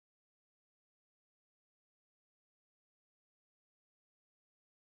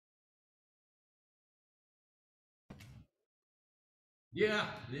Yeah,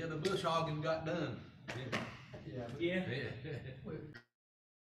 the bush hogging got done. Yeah. Yeah. Yeah.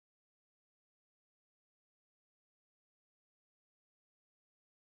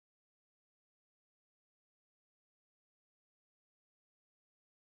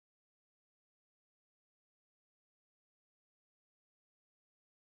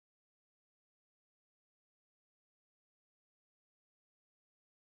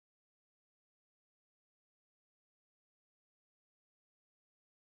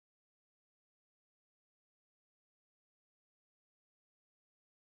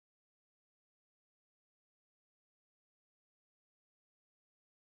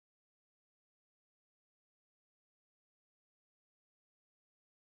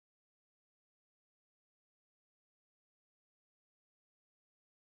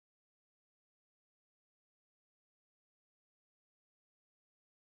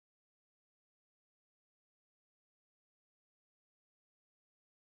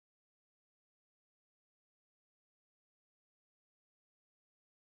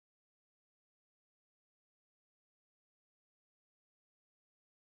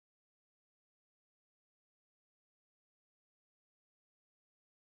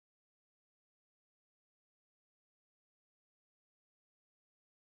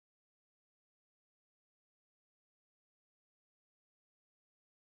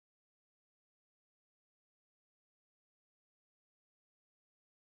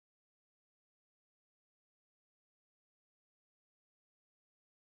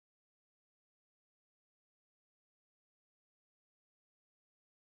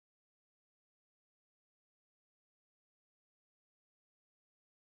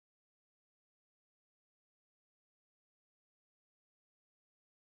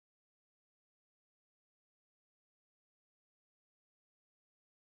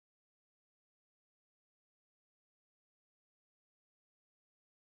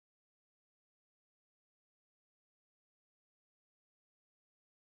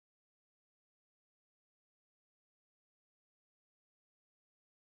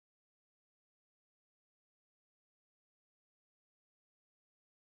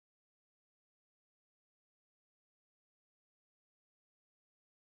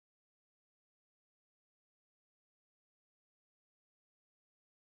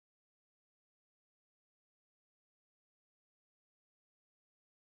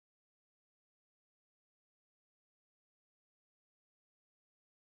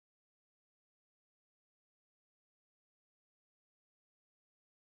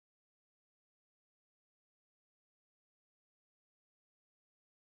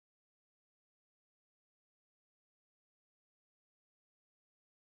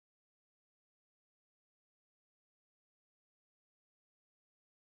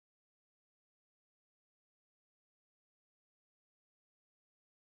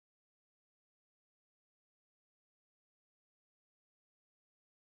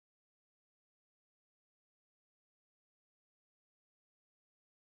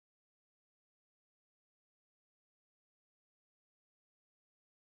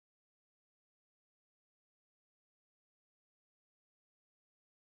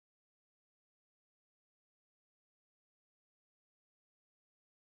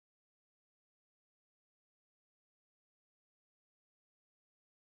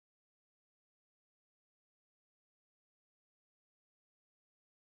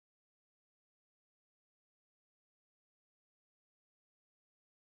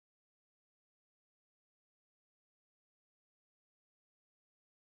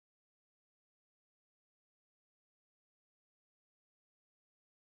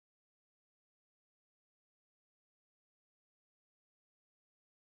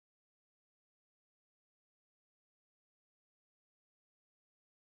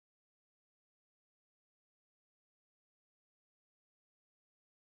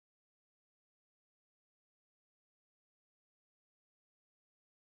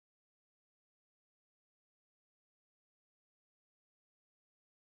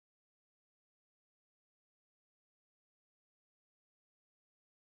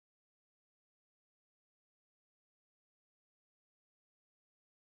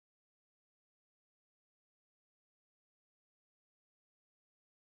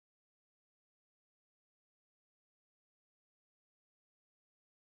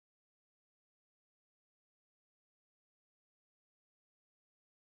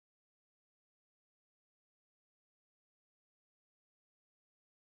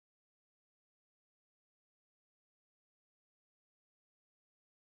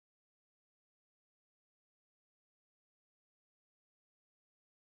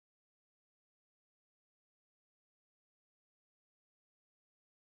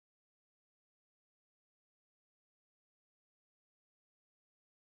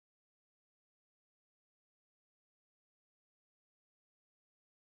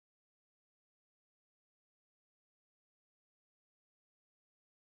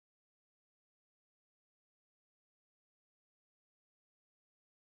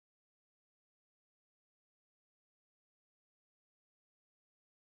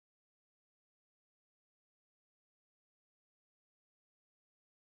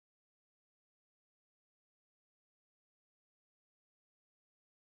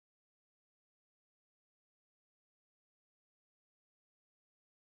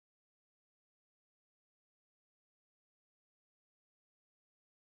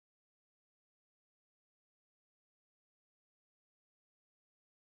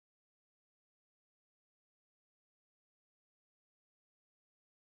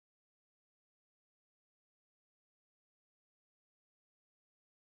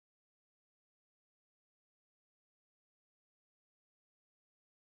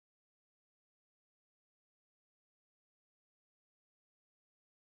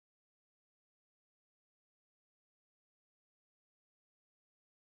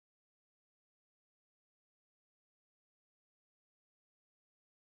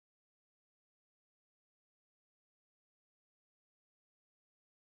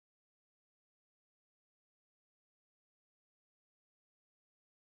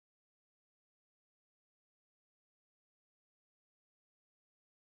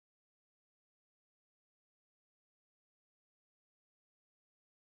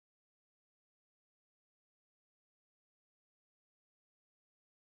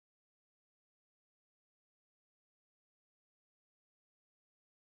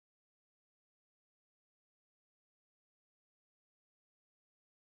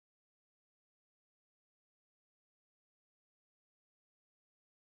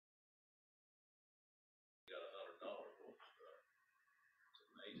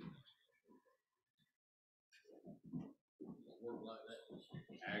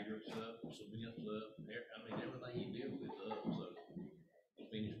 agri stuff, cement stuff, everything he deals with is up, so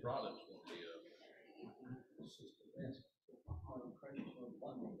finished products won't be up.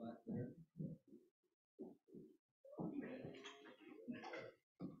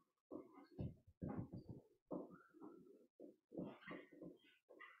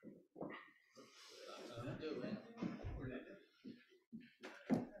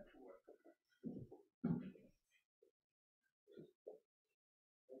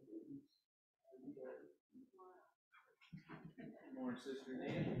 Morning, Sister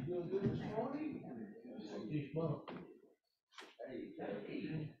Nan. You doing good this morning? Hey, how are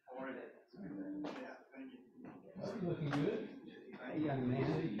you? Oh, you looking good? Hey, young man.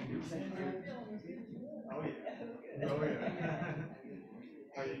 Oh, yeah. Oh, yeah.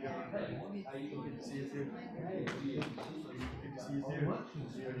 How you doing? How you doing? Good to see you too. Hey, good to see you too. Good to see you too. How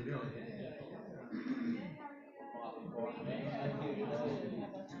you doing?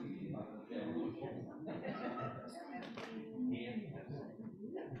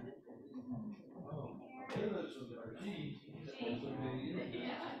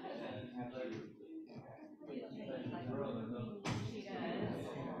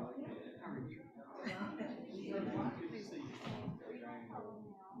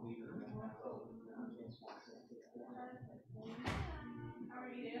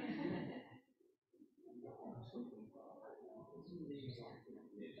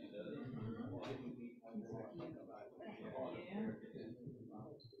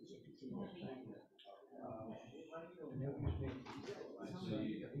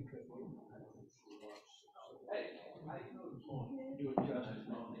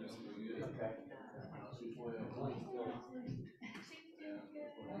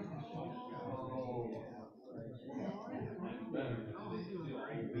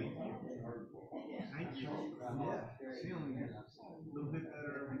 Thank you. Yeah, feeling a little bit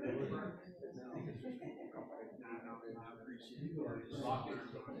better every day. I appreciate it.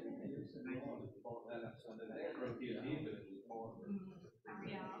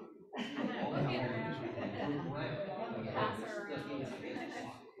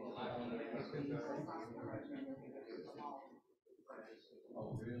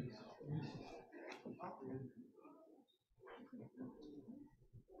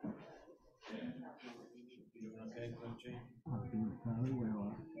 I'm doing fairly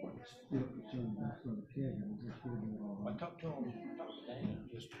well. Still concerned about some caregivers. They're still doing all I right. talked to Diana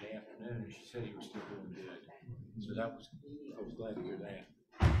yesterday afternoon, and she said he was still doing good. So I was glad to hear that.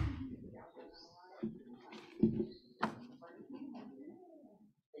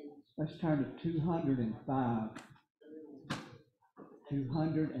 Let's turn to 205.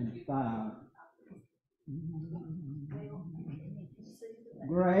 205.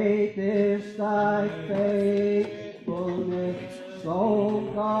 Great is thy faithfulness, O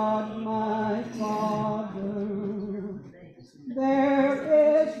God my Father.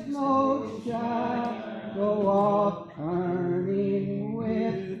 There is no shadow of turning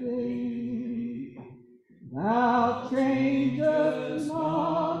with thee. Thou changest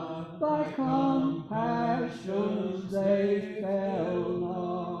not, thy compassions they fail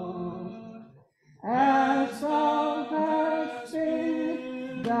not. As thou hast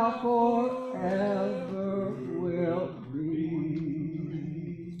been, thou forever wilt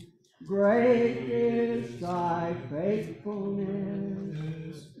be. Great is thy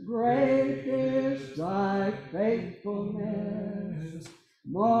faithfulness, great is thy faithfulness.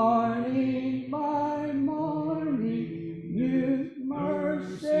 Morning by morning, new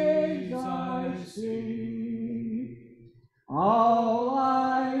mercies I see. All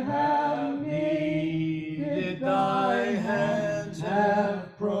I have needed, thy hands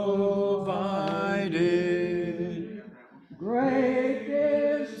have provided. Great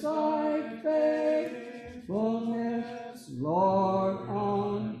is thy faithfulness, Lord,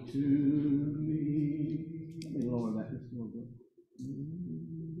 unto me. Let me lower that just a little bit.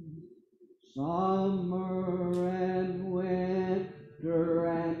 Summer and winter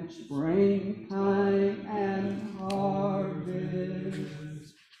and springtime and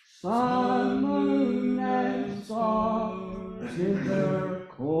harvest, sun, moon, and stars in their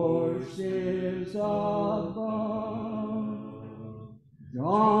courses above,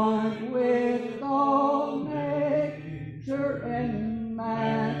 join with all nature in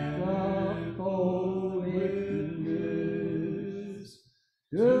manifold witness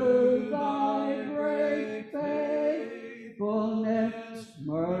to thy great faithfulness,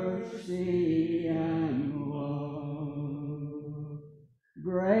 mercy, and love.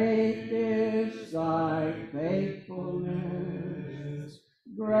 Great is thy faithfulness,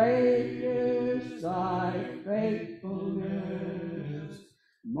 great is thy faithfulness.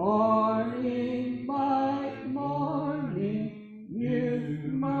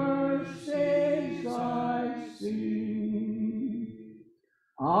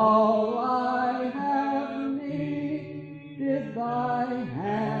 All I have needed, thy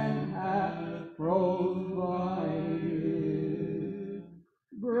hand hath provided.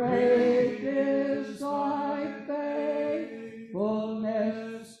 Great is thy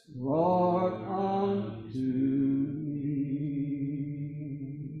faithfulness, Lord, unto me.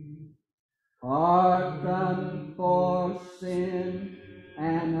 Pardon for sin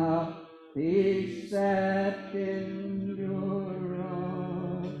and a peace that endureth,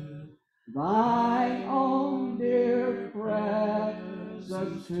 thine own dear presence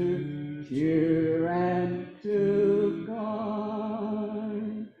to cheer and to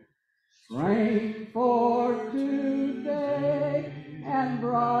guide. Strength for today and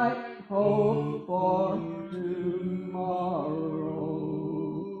bright hope for tomorrow.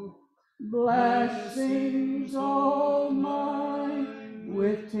 Blessings all mine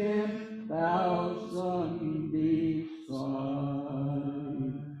with 10,000 beside.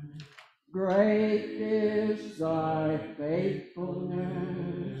 Great is thy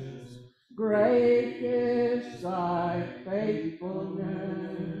faithfulness. Great is thy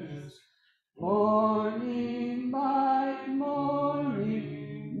faithfulness. Morning by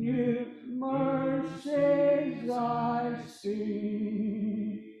morning, new mercies I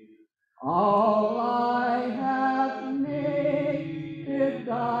see. All I have needed,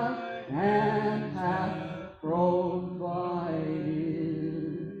 thy hand hath provided.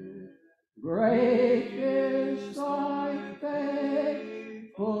 Great is thy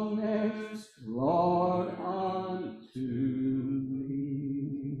faithfulness, Lord, unto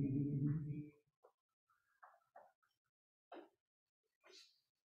me.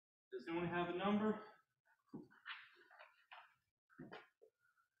 Does anyone have a number?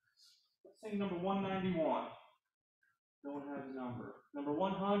 Let's sing number 191. No one has a number. Number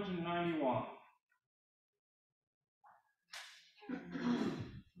 191.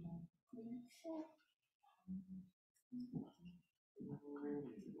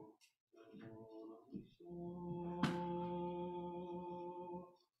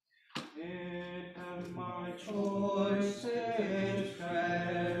 In heaven my choicest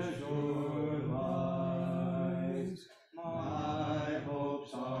treasure lies. My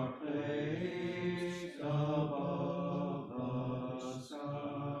hopes are placed above the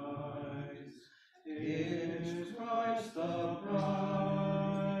skies. Is Christ the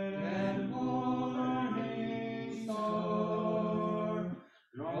bright and morning star?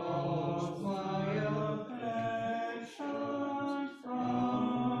 Draws my affections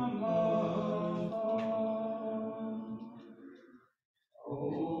from afar.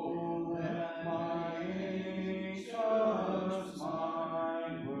 Oh, that my anxious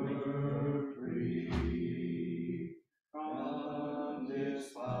mind were free from this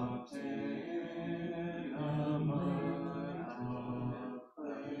fountain of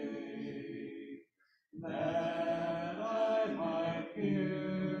clay, that I might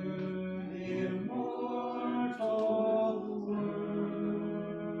view the immortal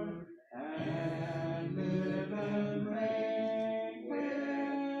word and live and reign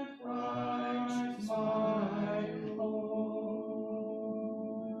with Christ my Lord.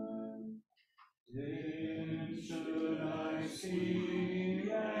 Then should I see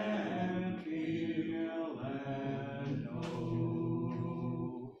and feel and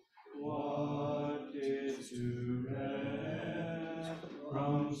know what is to rest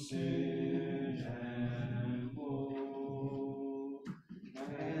from sin and woe.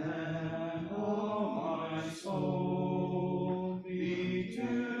 And all my soul be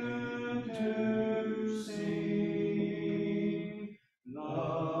tuned to sing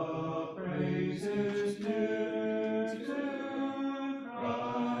the praises due to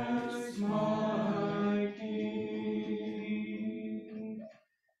Christ my King.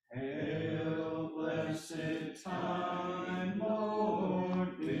 Hail, blessed time, Lord,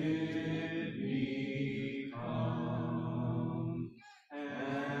 bid me come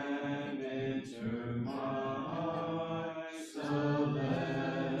and enter my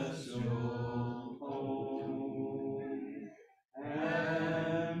celestial home,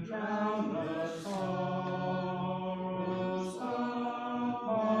 and drown the sorrows of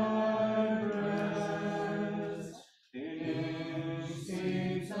my breast in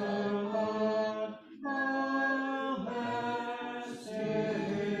scenes of love, blessed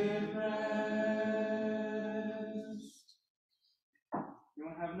rest. You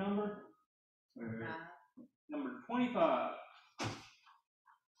want to have a number? Number 25.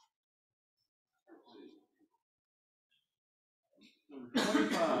 Number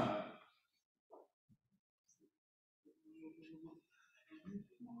 25.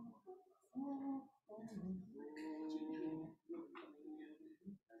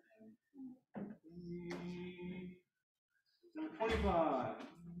 45.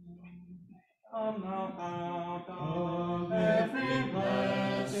 Come thou fount of every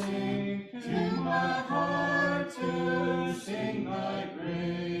blessing, to my heart to sing thy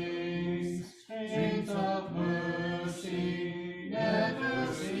grace. Streams of mercy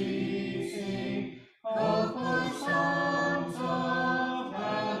never ceasing, call for songs of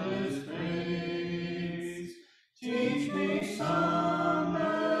loudest praise. Teach me some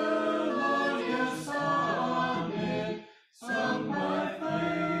melodious sonnet, sung by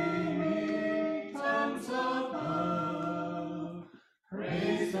flaming tongues above.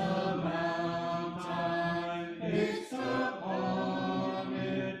 Praise the mount I fixed upon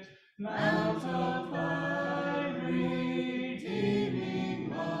it, mount of thy redeeming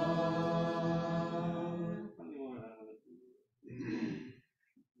love.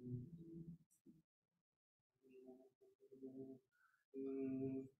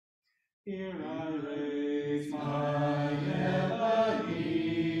 Here I raise my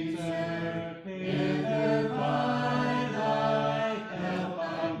Ebenezer, hither by thy help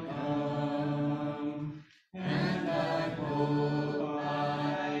I'm come, and I hope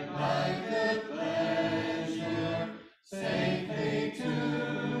I by good pleasure safely to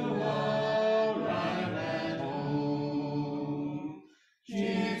arrive at home.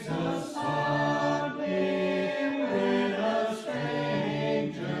 Jesus sought thee with a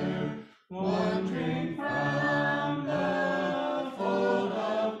stranger, wandering from the fold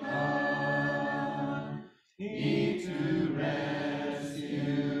of God. He to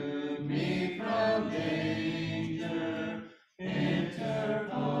rescue me from danger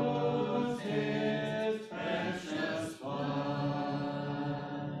interposed his precious blood.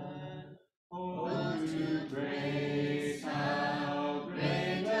 Oh, to grace how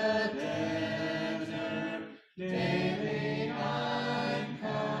great a desert daily I'm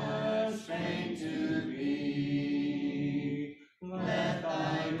constrained to be. Let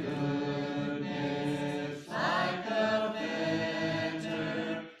thy goodness like a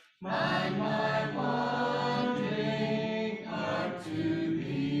fetter bind my wandering heart to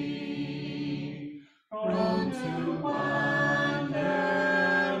thee. Prone to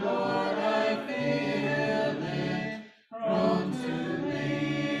wander, Lord, I feel it, prone to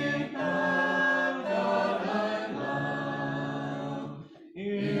leave the God I love.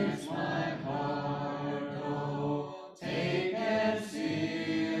 Here's my heart, oh, take and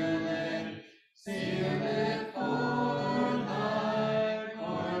seal it for thy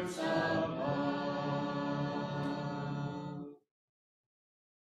courts above.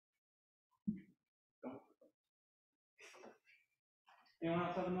 Anyone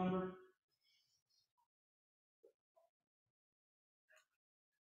else have a number?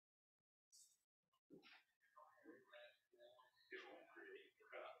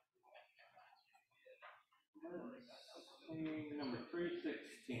 Number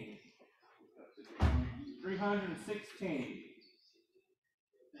 316. 316.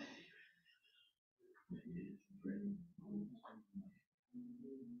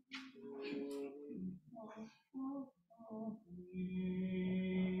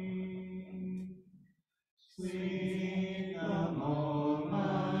 Sweet the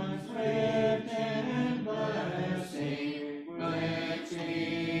moments written in blessing, which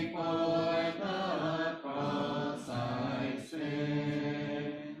before the cross I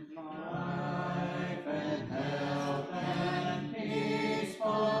spent. Life and health and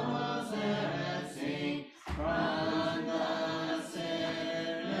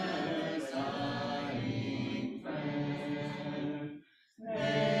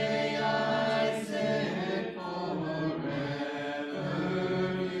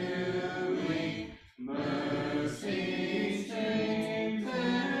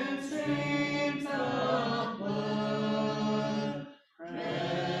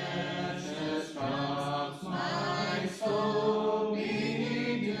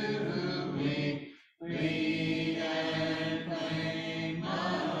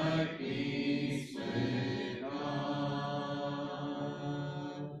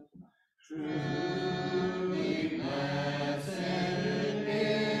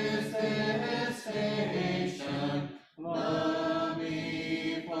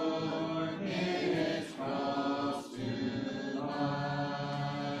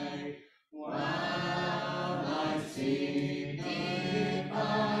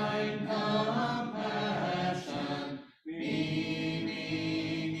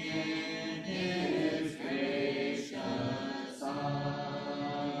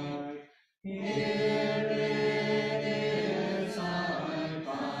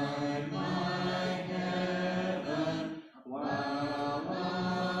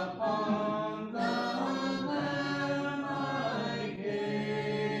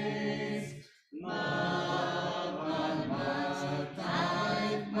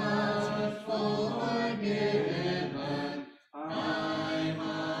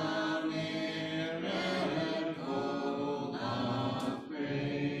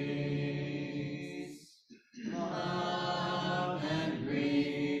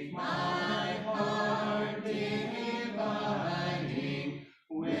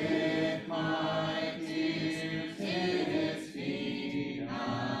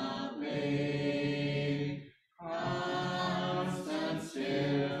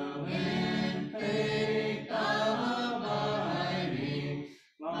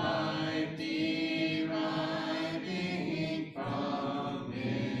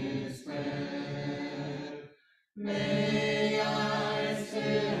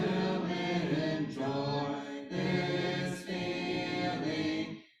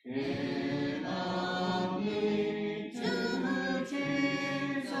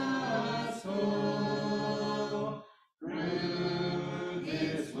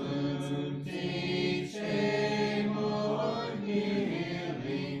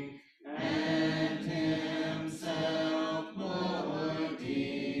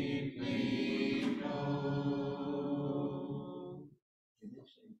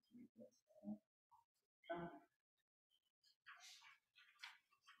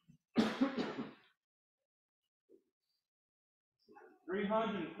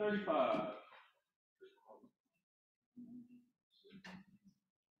 335.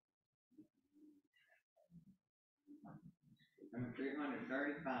 Number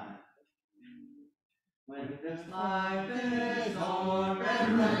 335. When this life is o'er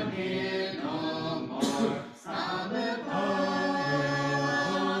and I'm here no more, I'll live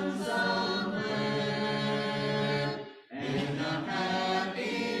on somewhere in a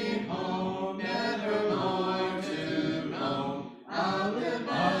happy home, never more to roam. I'll live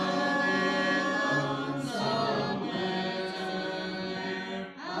on somewhere.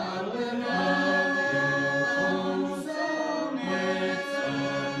 I'll live on somewhere,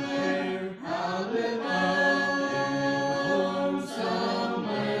 somewhere. I'll live on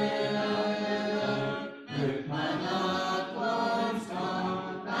somewhere. With my loved ones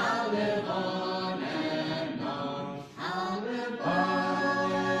gone, I'll live on and on. I'll live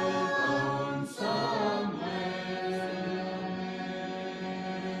on somewhere.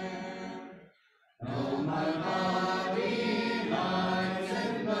 Though my body lies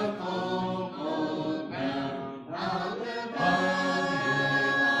in the cold, cold ground, I'll live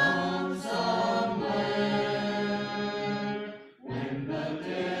on somewhere. When the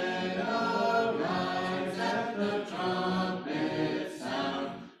dead arise at the trumpet sound,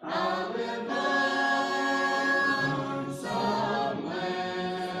 I'll live on somewhere.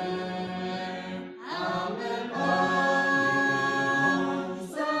 I'll live on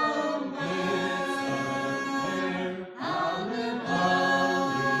somewhere. I'll live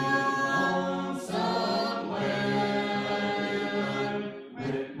on somewhere.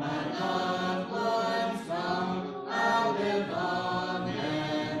 With my loved ones gone, I'll live on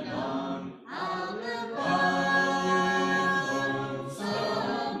and on. I'll live on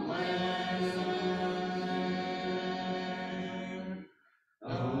somewhere.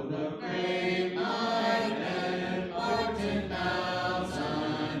 Though the grave might end for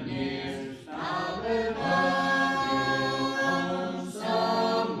 10,000 years, I'll live on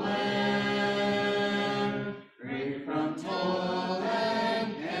somewhere. Free from toil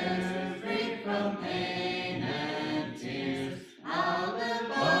and cares, free from pain and tears, I'll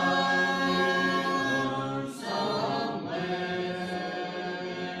live on somewhere.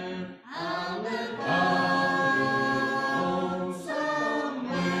 I'll live on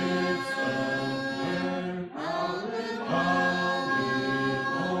somewhere, somewhere. I'll live on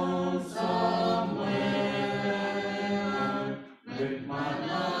somewhere. With my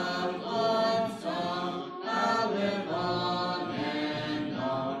loved ones gone, I'll live on and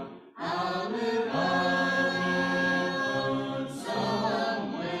on. I'll live on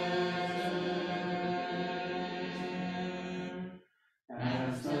somewhere.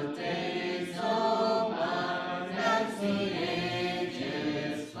 As the days go by, as the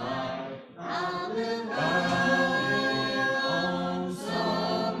ages fly, I'll live on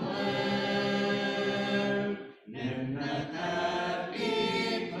somewhere. In that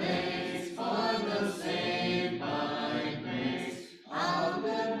happy place for the saved by grace, I'll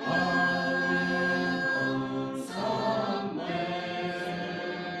live on somewhere.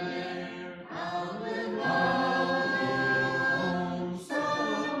 I'll live on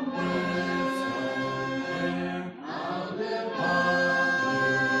somewhere, somewhere. I'll live on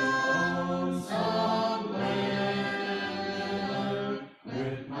somewhere.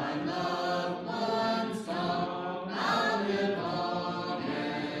 With my loved ones gone, I'll live on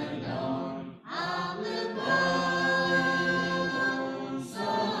and on. I'll live on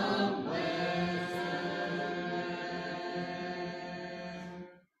somewhere.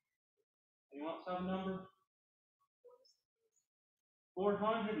 Anyone else have a number?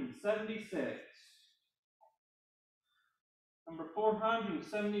 476. Number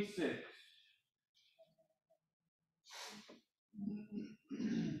 476.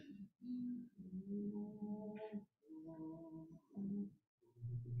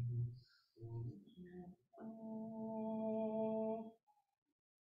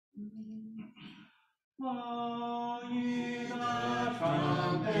 While ye the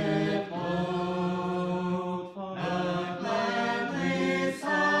trumpet blow, a gladly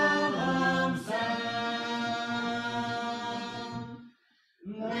solemn sound,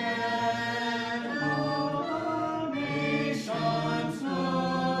 let all the nations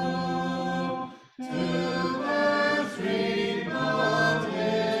know, to earth's remote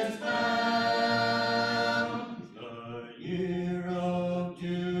is found the year of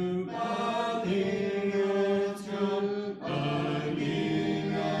Jubilee is come, the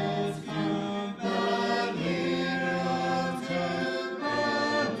year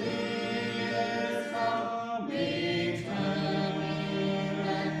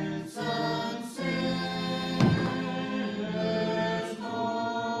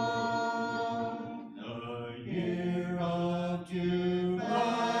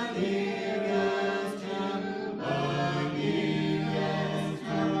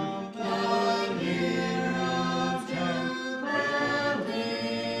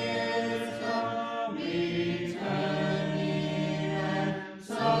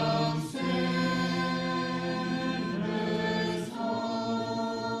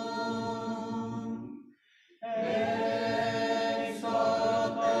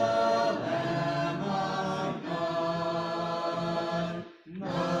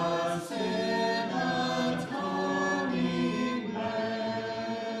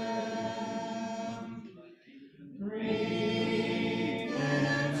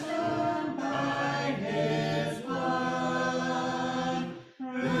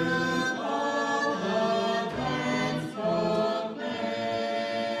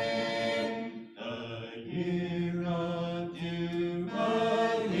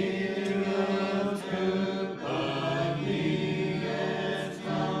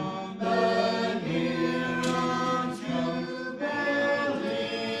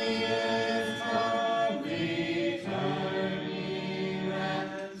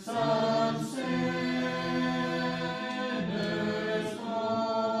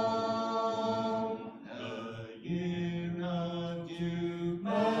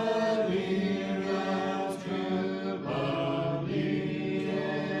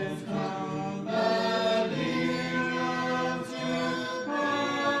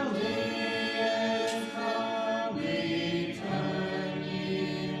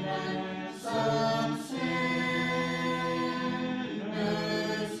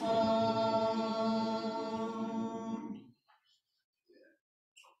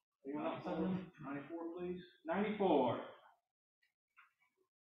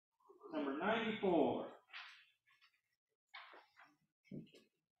 94.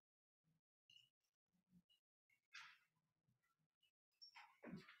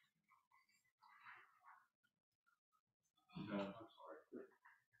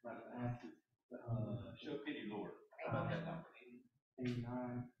 Show pity, Lord. 89.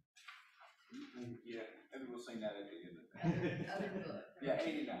 Yeah, maybe we'll sing that at the end of that. Yeah,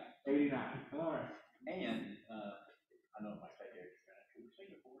 89. 89. All right. And, I know it might take extra minute. Can we sing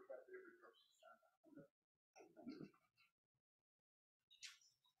the chorus right there every verse this time?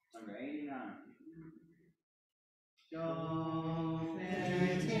 Number 89. Don't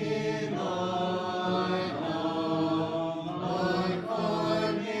let him Lord, Lord,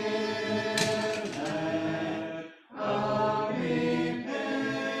 forgive that our repenting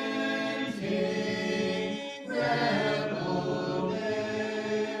rebel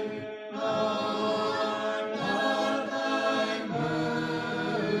live. Lord, of thy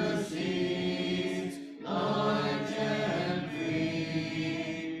mercies, large and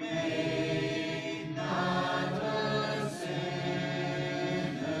free, make not us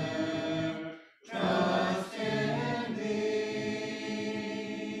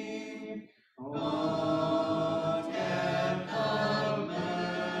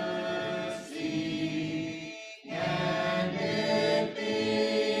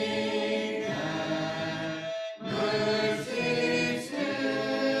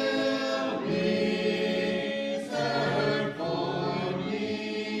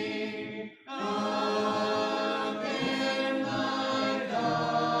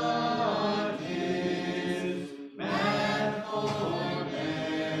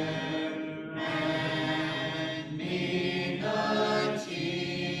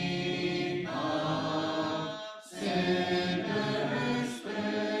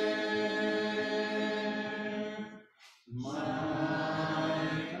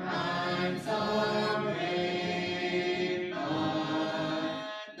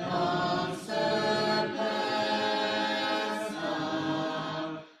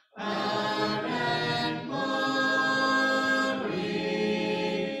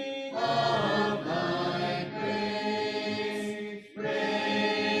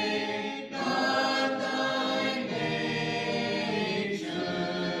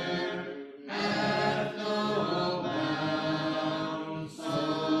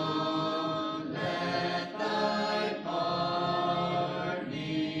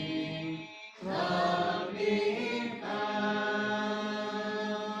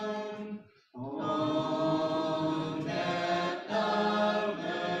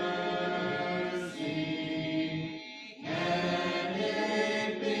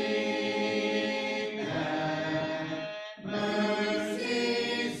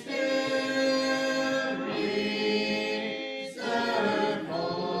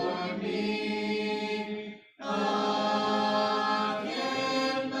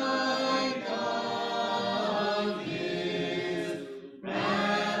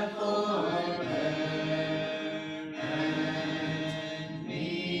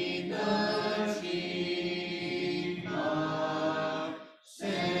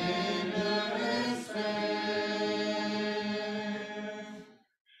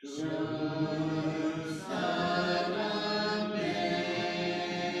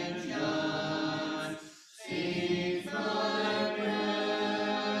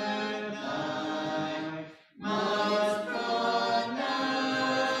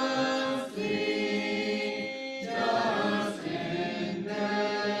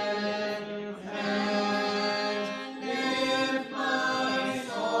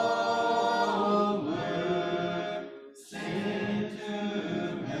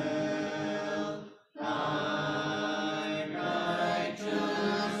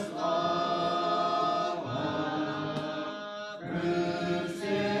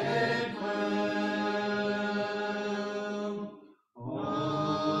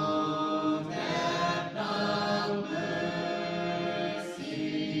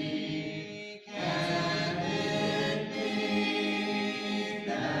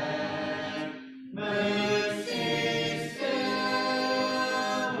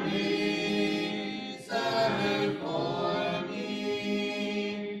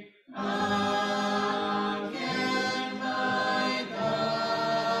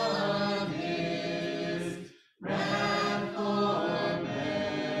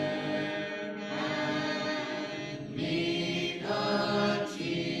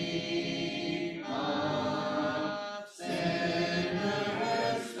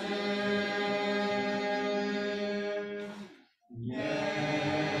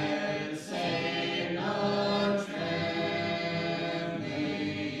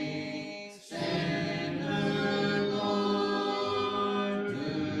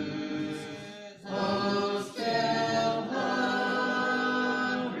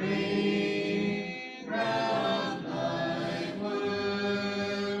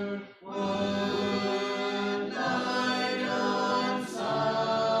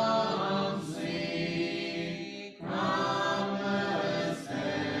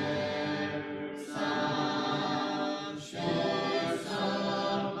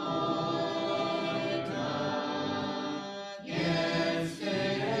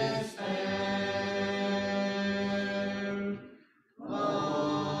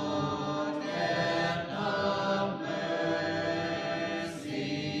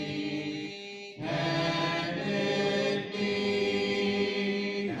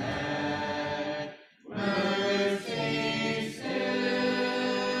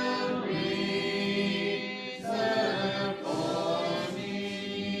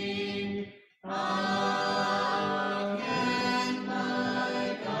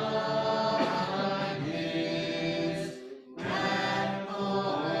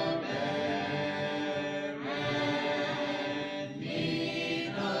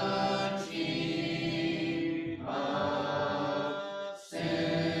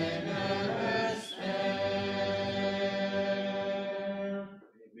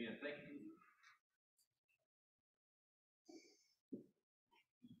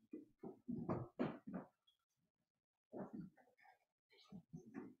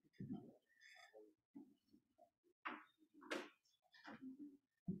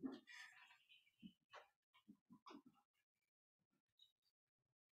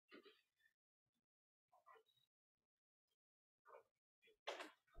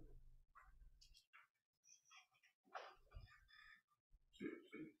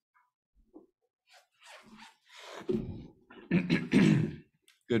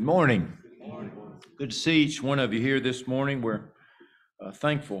Good morning. Good to see each one of you here this morning. We're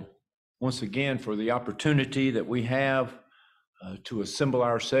thankful once again for the opportunity that we have to assemble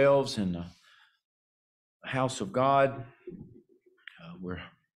ourselves in the house of God. We're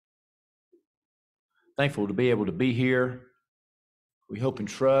thankful to be able to be here. We hope and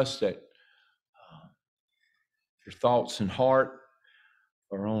trust that your thoughts and heart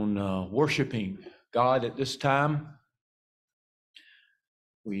are on worshiping God at this time.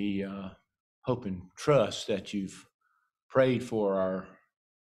 We hope and trust that you've prayed for our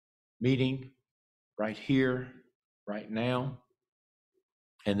meeting right here, right now,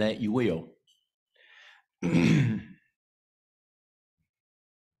 and that you will.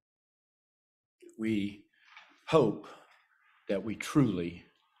 We hope that we truly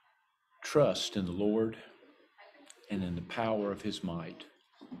trust in the Lord and in the power of his might.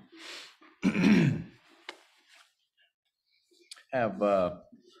 Have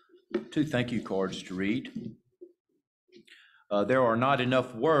two thank you cards to read. There are not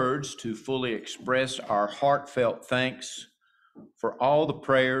enough words to fully express our heartfelt thanks for all the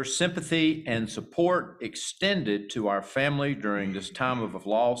prayers, sympathy, and support extended to our family during this time of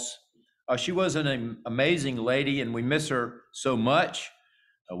loss. She was an amazing lady, and we miss her so much.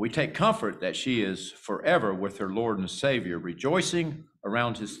 We take comfort that she is forever with her Lord and Savior, rejoicing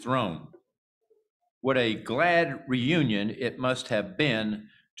around his throne. What a glad reunion it must have been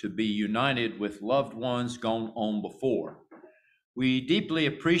to be united with loved ones gone on before. We deeply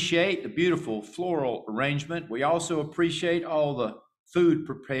appreciate the beautiful floral arrangement. We also appreciate all the food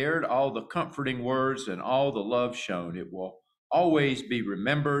prepared, all the comforting words, and all the love shown. It will always be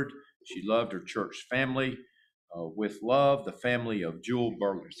remembered. She loved her church family. With love, the family of Jewel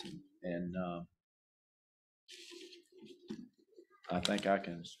Burleson. And I think I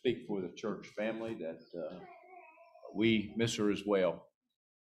can speak for the church family that we miss her as well.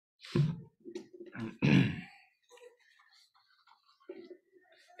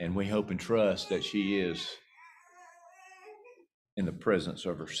 And we hope and trust that she is in the presence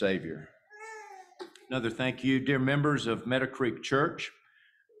of her Savior. Another thank you, dear members of Meadow Creek Church.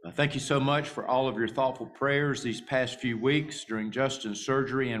 Thank you so much for all of your thoughtful prayers these past few weeks during Justin's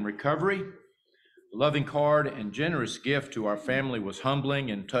surgery and recovery. The loving card and generous gift to our family was humbling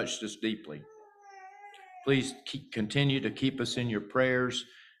and touched us deeply. Please continue to keep us in your prayers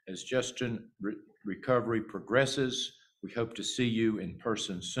as Justin's recovery progresses. We hope to see you in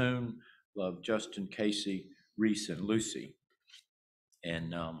person soon. Love, Justin, Casey, Reese, and Lucy.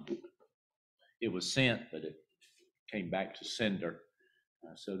 And it was sent, but it came back to sender.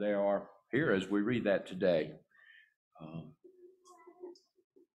 So they are here as we read that today.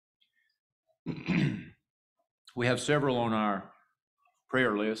 We have several on our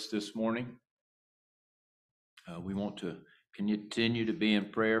prayer list this morning. We want to continue to be in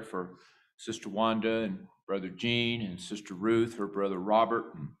prayer for Sister Wanda and Brother Gene and Sister Ruth, her brother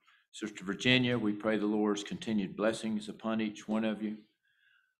Robert, and Sister Virginia. We pray the Lord's continued blessings upon each one of you.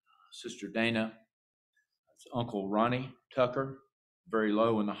 Sister Dana, Uncle Ronnie Tucker, very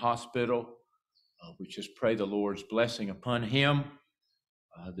low in the hospital. We just pray the Lord's blessing upon him.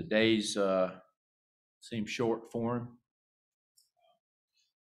 The days seem short for him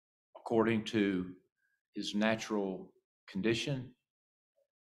according to his natural condition.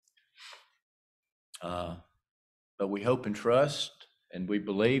 But we hope and trust, and we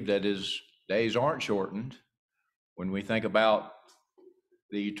believe that his days aren't shortened when we think about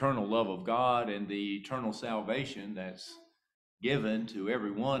the eternal love of God and the eternal salvation that's given to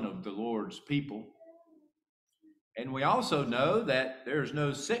every one of the Lord's people. And we also know that there's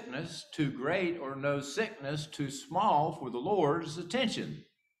no sickness too great or no sickness too small for the Lord's attention.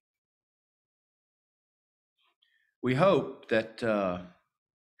 We hope that Dana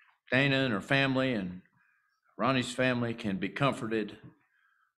and her family and Ronnie's family can be comforted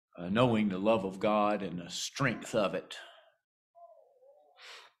knowing the love of God and the strength of it.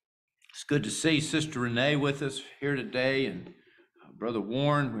 It's good to see Sister Renee with us here today, and Brother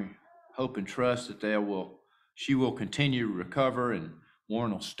Warren. We hope and trust that she will continue to recover and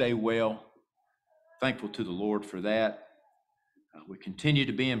Warren will stay well. Thankful to the Lord for that. We continue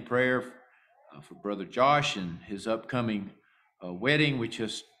to be in prayer for Brother Josh and his upcoming wedding. We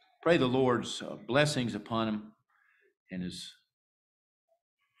just pray the Lord's blessings upon him and his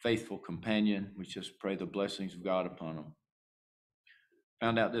faithful companion. We just pray the blessings of God upon him.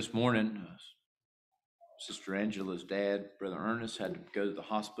 Found out this morning, Sister Angela's dad, Brother Ernest, had to go to the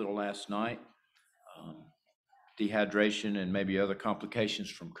hospital last night. Dehydration and maybe other complications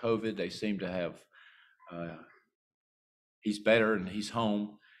from COVID. They seem to have, he's better and he's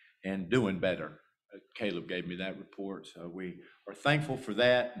home and doing better. Caleb gave me that report, so we are thankful for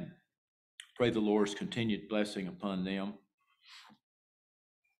that and pray the Lord's continued blessing upon them.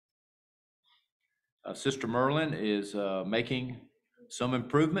 Sister Merlin is making some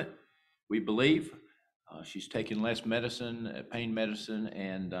improvement, we believe. She's taking less medicine, pain medicine,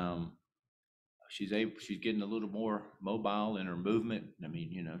 and she's getting a little more mobile in her movement. I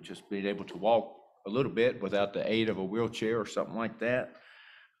mean, just being able to walk a little bit without the aid of a wheelchair or something like that.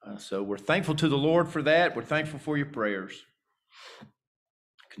 So we're thankful to the Lord for that. We're thankful for your prayers.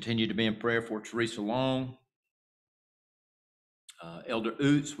 Continue to be in prayer for Teresa Long. Elder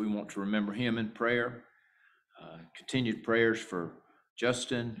Oots, we want to remember him in prayer. Continued prayers for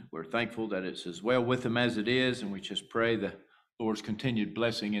Justin. We're thankful that it's as well with him as it is, and we just pray the Lord's continued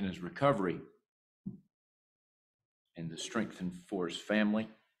blessing in his recovery and the strength for his family.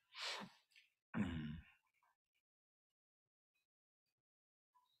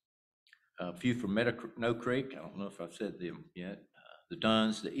 A few from No Creek. I don't know if I've said them yet. The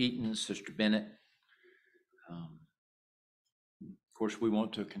Dunns, the Eatons, Sister Bennett. Of course, we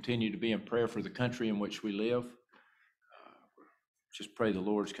want to continue to be in prayer for the country in which we live. Just pray the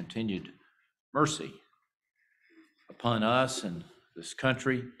Lord's continued mercy upon us and this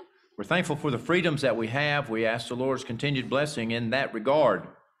country. We're thankful for the freedoms that we have. We ask the Lord's continued blessing in that regard.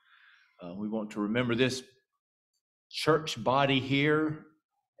 We want to remember this church body here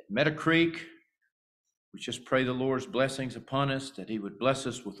at Meadow Creek. We just pray the Lord's blessings upon us, that he would bless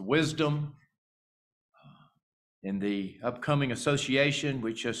us with wisdom. In the upcoming association,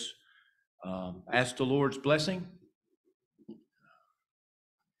 we just ask the Lord's blessing.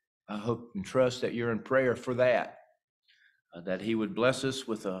 I hope and trust that you're in prayer for that, that he would bless us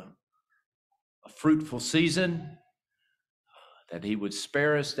with a fruitful season, that he would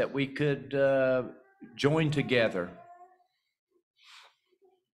spare us, that we could join together,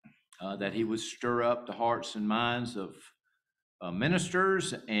 that he would stir up the hearts and minds of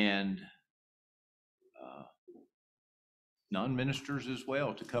ministers and non-ministers as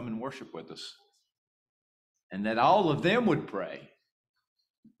well to come and worship with us, and that all of them would pray.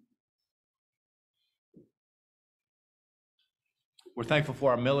 We're thankful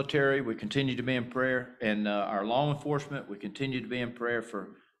for our military. We continue to be in prayer, and our law enforcement. We continue to be in prayer for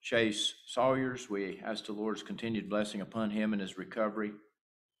Chase Sawyers. We ask the Lord's continued blessing upon him and his recovery.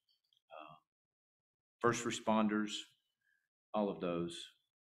 First responders, all of those.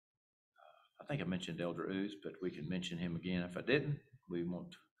 I think I mentioned Elder Ooze, but we can mention him again if I didn't. We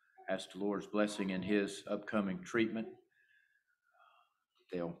want to ask the Lord's blessing in his upcoming treatment.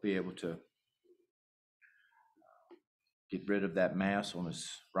 They'll be able to get rid of that mass on his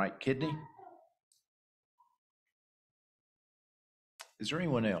right kidney. Is there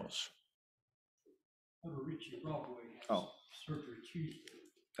anyone else? Richie Broadway. Oh, Surgery Tuesday.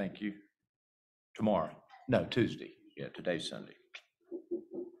 thank you. Tomorrow? No, Tuesday. Yeah, today's Sunday.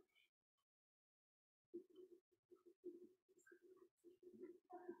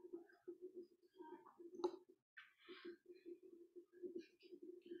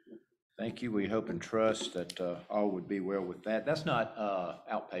 Thank you. We hope and trust that all would be well with that. That's not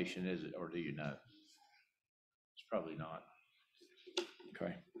outpatient, is it? Or do you know? It's probably not.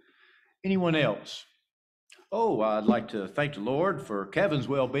 Okay. Anyone else? Oh, I'd like to thank the Lord for Kevin's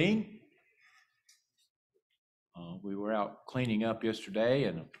well-being. We were out cleaning up yesterday,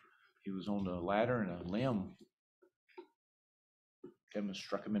 and he was on the ladder, and a limb, Kevin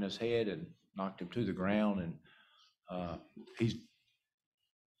struck him in his head and knocked him to the ground, and he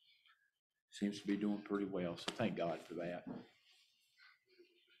seems to be doing pretty well, so thank God for that.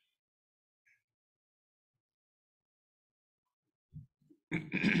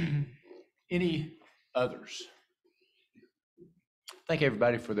 Any others? Thank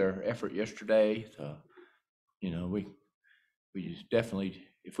everybody for their effort yesterday. We just definitely,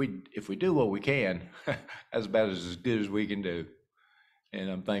 if we do what we can, that's about as good as we can do. And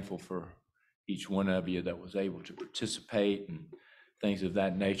I'm thankful for each one of you that was able to participate and things of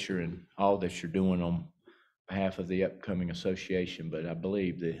that nature, and all that you're doing on behalf of the upcoming association. But I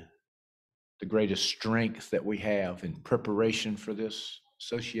believe the greatest strength that we have in preparation for this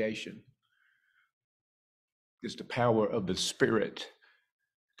association is the power of the Spirit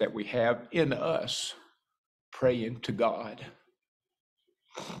that we have in us, praying to God.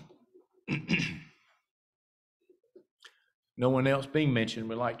 No one else being mentioned.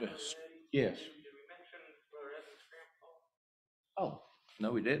 We'd like to, yes. Oh,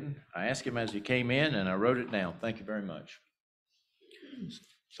 no, we didn't. I asked him as he came in, and I wrote it down. Thank you very much.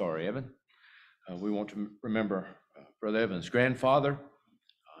 Sorry, Evan. We want to remember Brother Evan's grandfather.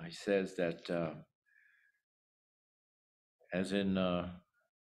 He says that, as in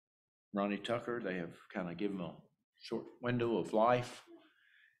Ronnie Tucker. They have kind of given them a short window of life,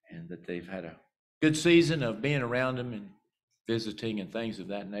 and that they've had a good season of being around them and visiting and things of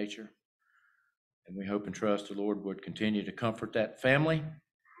that nature. And we hope and trust the Lord would continue to comfort that family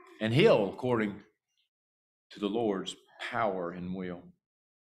and heal according to the Lord's power and will.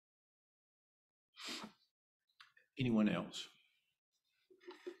 Anyone else?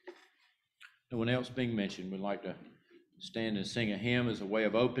 No one else being mentioned. We'd like to stand and sing a hymn as a way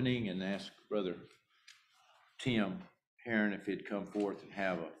of opening and ask Brother Tim Heron if he'd come forth and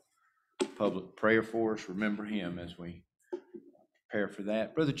have a public prayer for us. Remember him as we prepare for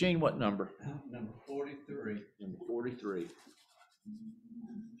that. Brother Gene, what number? Number 43. Number 43.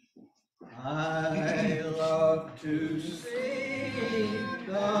 I love to see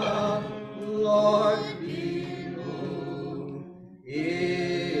the Lord below.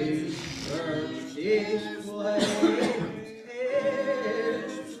 His church displays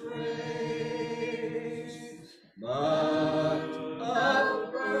His praise, but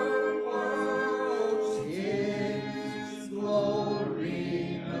upper worlds His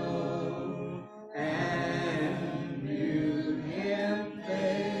glory know, and view Him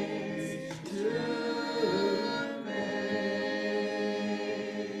face to face.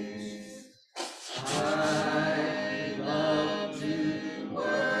 I love to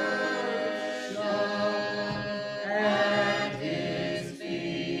worship at His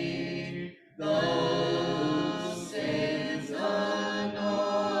feet, though sins annoy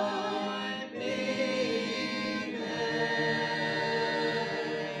me there.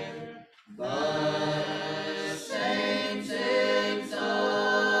 But saints exalted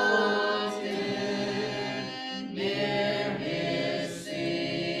near His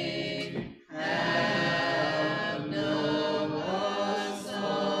seat have no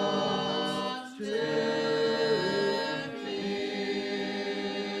assaults to fear.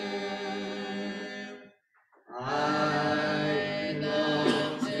 I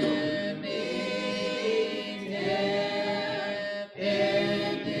know to meet Him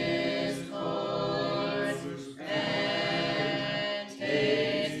in His courts and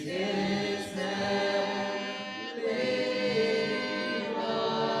taste His heavenly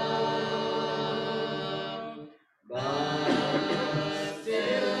love, but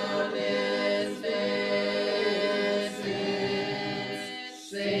still His visits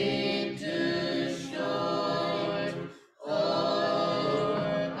seem too short,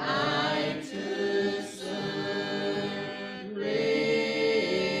 or I too soon remove.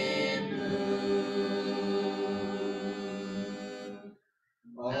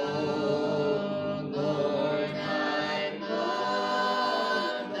 Oh Lord, I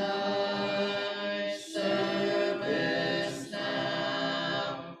love Thy service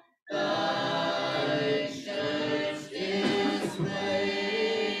now. Thy church displays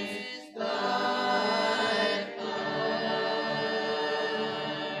Thy power.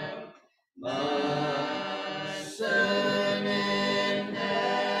 My sermon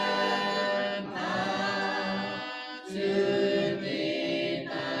and how to Thee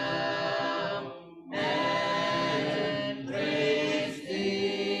bow and praise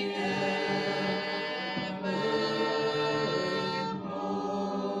Thee evermore.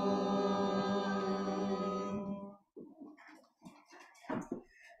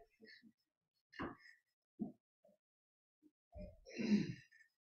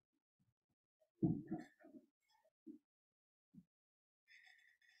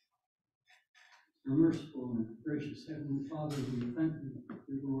 Our merciful and gracious Heavenly Father, we thank you,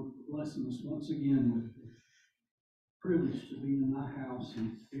 dear Lord, for blessing us once again with the privilege to be in thy house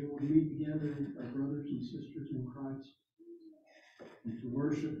and be able to meet together with our brothers and sisters in Christ and to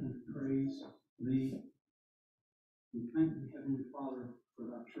worship and to praise thee. We thank thee, Heavenly Father, for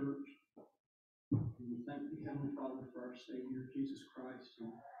thy church. And we thank thee, Heavenly Father, for our Savior, Jesus Christ,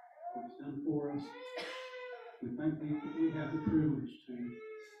 and what he's done for us. We thank thee that we have the privilege to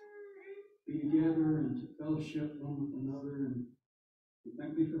be together and to fellowship one with another. And we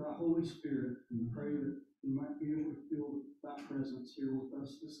thank thee for thy Holy Spirit, and we pray that we might be able to feel thy presence here with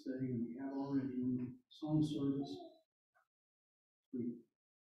us this day, and we have already in the song service. We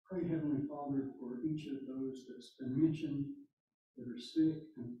pray, Heavenly Father, for each of those that's been mentioned that are sick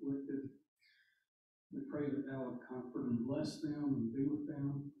and afflicted. We pray that thou would comfort and bless them and be with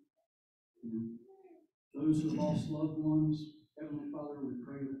them. And those who have lost loved ones, Heavenly Father, we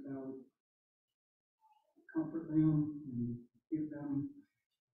pray that thou would comfort them and give them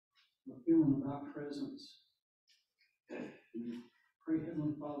a feeling of thy presence. And pray,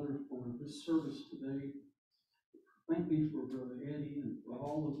 Heavenly Father, for this service today. Thank thee for Brother Eddie and for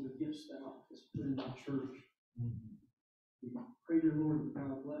all of the gifts thou hast put in our church. We pray, dear Lord, that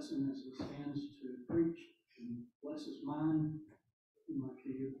thou bless him as he stands to preach, and bless his mind. We might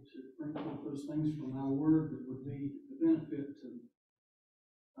be able to bring forth those things from thy word that would be a benefit to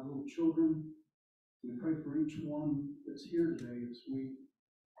our little children. We pray for each one that's here today as we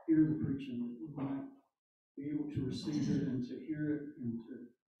hear the preaching, that we might be able to receive it and to hear it and to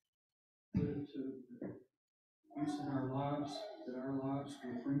put it to use in our lives, that our lives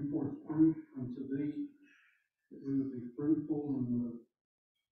will bring forth fruit unto thee, that we would be fruitful in the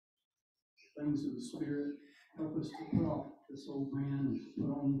things of the Spirit. Help us to put off this old man and to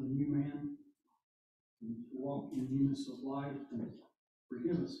put on the new man and to walk in newness of life. And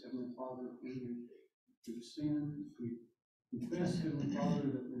forgive us, Heavenly Father, when we've sinned. We confess, Heavenly Father,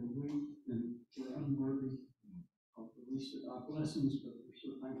 that we're weak and we're unworthy of the least of thy blessings, but we're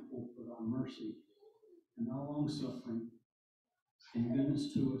so thankful for thy mercy and thy long suffering and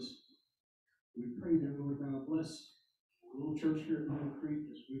goodness to us. We pray, dear Lord, thou bless the little church here at Middle Creek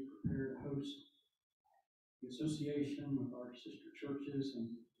as we prepare to host the association with our sister churches, and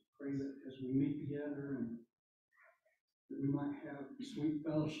pray that as we meet together and that we might have sweet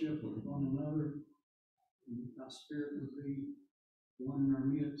fellowship with one another, and that thy Spirit would be one in our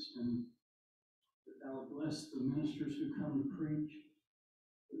midst, and that thou bless the ministers who come to preach,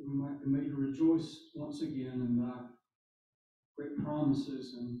 that we might be made to rejoice once again in thy great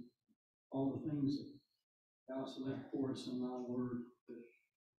promises and all the things that thou hast left for us in thy word that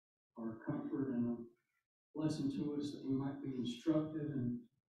are a comfort and a blessing to us, that we might be instructed and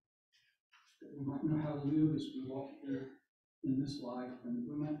that we might know how to live as we walk here in this life, and that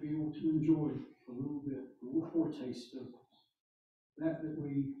we might be able to enjoy a little bit, a little foretaste of that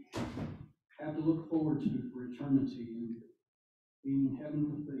we have to look forward to for eternity and being in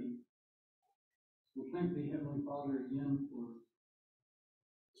heaven with thee. We thank thee, Heavenly Father, again for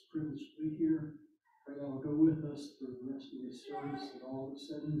this privilege to be here. Pray thou will go with us through the rest of this service, that all is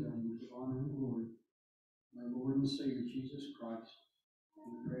said and done with honor and glory. Our Lord and Savior, Jesus Christ. And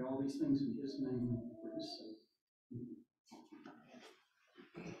we pray all these things in his name and for his sake. Amen.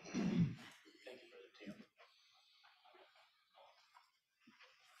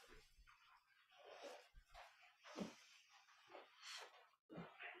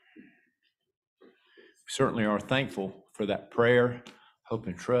 Certainly are thankful for that prayer. Hope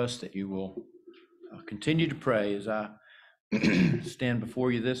and trust that you will continue to pray as I stand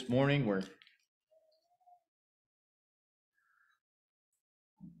before you this morning. We're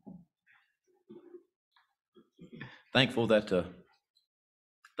thankful that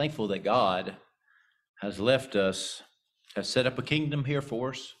God has left us, has set up a kingdom here for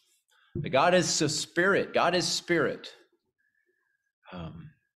us. That God is a spirit. God is spirit.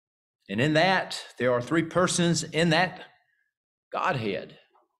 And in that, there are three persons in that Godhead.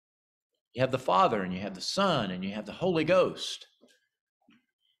 You have the Father, and you have the Son, and you have the Holy Ghost.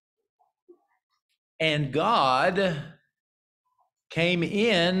 And God came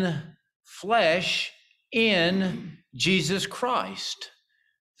in flesh in Jesus Christ.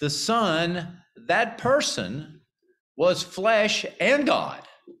 The Son, that person, was flesh and God.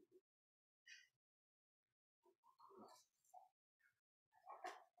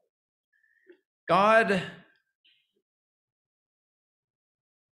 God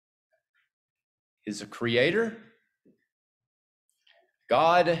is a creator.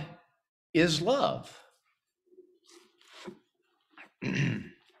 God is love.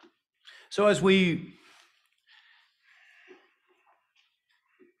 So as we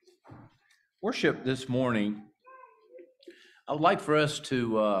worship this morning, I would like for us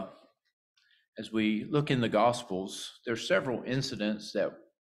to, as we look in the Gospels, there's several incidents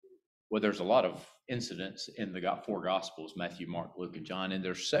there's a lot of incidents in the four Gospels, Matthew, Mark, Luke, and John, and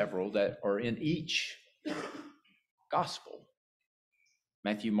there's several that are in each Gospel.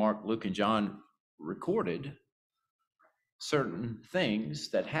 Matthew, Mark, Luke, and John recorded certain things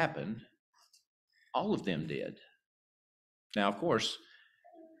that happened. All of them did. Now, of course,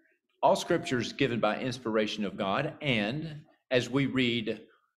 all Scripture is given by inspiration of God, and as we read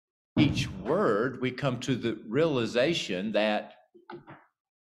each word, we come to the realization that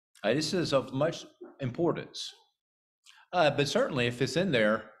this is of much importance. But certainly, if it's in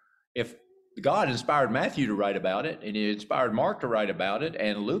there, if God inspired Matthew to write about it, and he inspired Mark to write about it,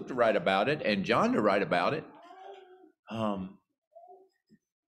 and Luke to write about it, and John to write about it, I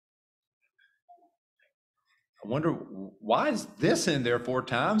wonder, why is this in there 4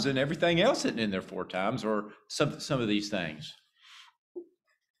 times and everything else isn't in there 4 times, or some of these things?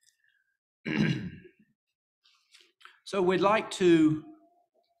 So we'd like to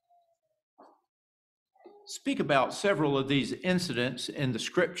speak about several of these incidents in the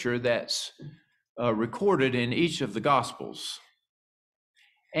Scripture that's recorded in each of the Gospels.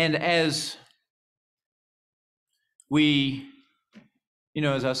 And as we,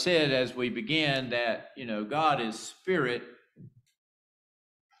 as I said, as we began that, God is spirit,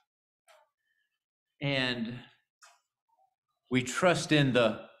 and we trust in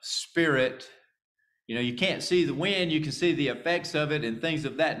the Spirit. You can't see the wind, you can see the effects of it and things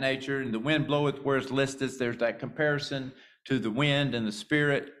of that nature. And the wind bloweth where it listeth. There's that comparison to the wind and the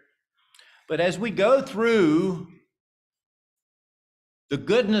Spirit. But as we go through the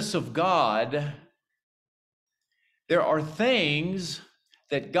goodness of God, there are things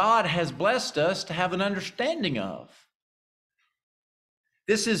that God has blessed us to have an understanding of.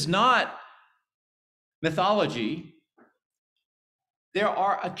 This is not mythology. There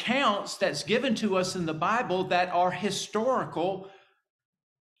are accounts that's given to us in the Bible that are historical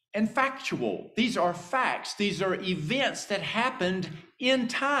and factual. These are facts. These are events that happened in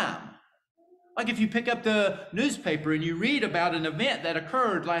time. Like if you pick up the newspaper and you read about an event that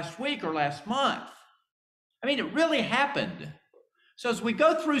occurred last week or last month. It really happened. So as we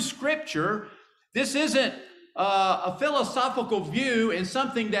go through Scripture, this isn't a philosophical view and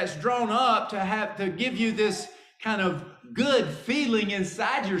something that's drawn up to give you this kind of good feeling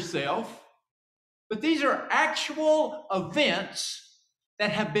inside yourself. But these are actual events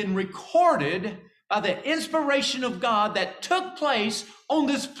that have been recorded by the inspiration of God that took place on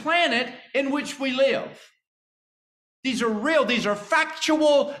this planet in which we live. These are real, these are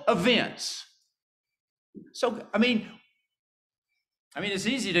factual events. So, it's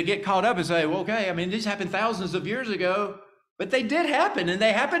easy to get caught up and say, well, okay, these happened thousands of years ago, but they did happen, and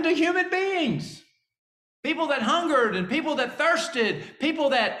they happened to human beings. People that hungered and people that thirsted, people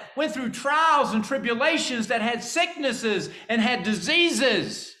that went through trials and tribulations, that had sicknesses and had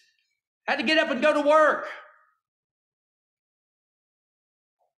diseases, had to get up and go to work.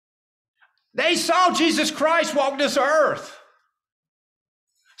 They saw Jesus Christ walk this earth.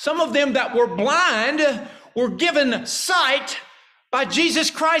 Some of them that were blind were given sight by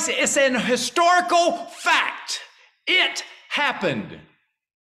Jesus Christ. It's an historical fact. It happened.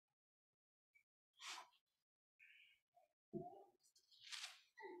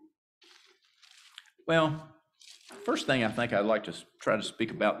 Well, first thing I think I'd like to try to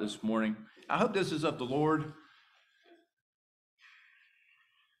speak about this morning, I hope this is of the Lord.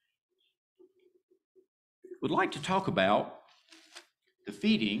 Would like to talk about the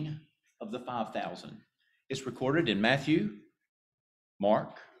feeding of the 5,000. It's recorded in Matthew,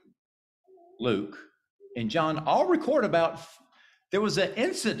 Mark, Luke, and John. All record about there was an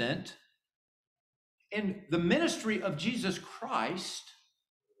incident in the ministry of Jesus Christ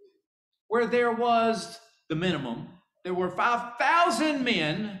where there was the minimum. There were 5,000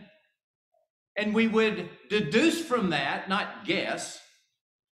 men, and we would deduce from that, not guess,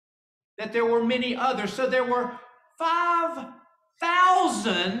 that there were many others. So there were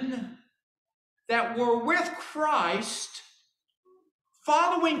 5,000 that were with Christ,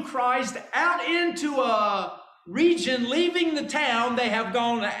 following Christ out into a region, leaving the town. They have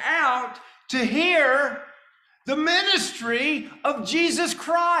gone out to hear the ministry of Jesus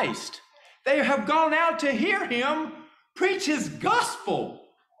Christ. They have gone out to hear him preach his gospel.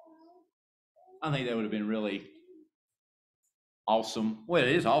 I think that would have been really awesome. Well, it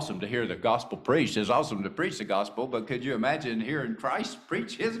is awesome to hear the gospel preached. It's awesome to preach the gospel, but could you imagine hearing Christ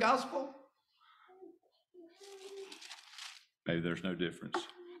preach his gospel? Maybe there's no difference.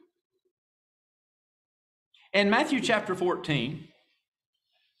 In Matthew chapter 14,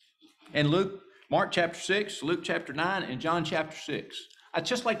 and Mark chapter 6, Luke chapter 9, and John chapter 6. I'd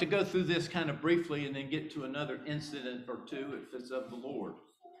just like to go through this kind of briefly and then get to another incident or two if it's of the Lord.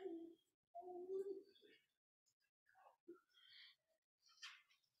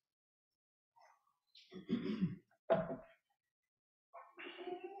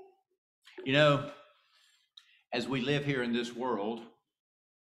 As we live here in this world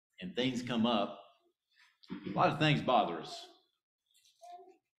and things come up, a lot of things bother us.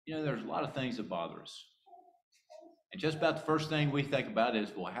 There's a lot of things that bother us. And just about the first thing we think about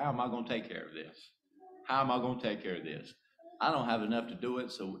is, well, how am I going to take care of this? How am I going to take care of this? I don't have enough to do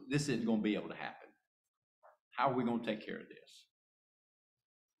it, so this isn't going to be able to happen. How are we going to take care of this?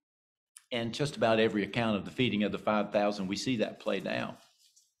 And just about every account of the feeding of the 5,000, we see that played out.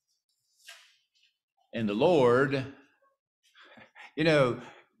 And the Lord, in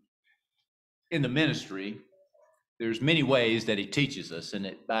the ministry, there's many ways that he teaches us,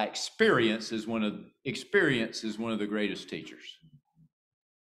 and by experience is one of the greatest teachers.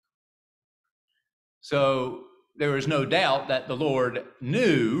 So there is no doubt that the Lord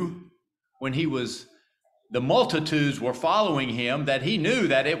knew when he was the multitudes were following him, that he knew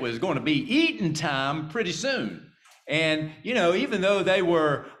that it was going to be eating time pretty soon. And, even though they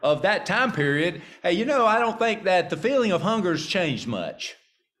were of that time period, hey, I don't think that the feeling of hunger has changed much.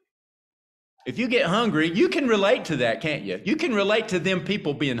 If you get hungry, you can relate to that, can't you? You can relate to them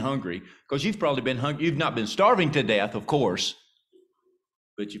people being hungry, because you've probably been hungry. You've not been starving to death, of course,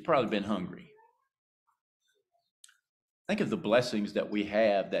 but you've probably been hungry. Think of the blessings that we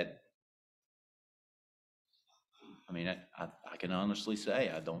have that, I can honestly say,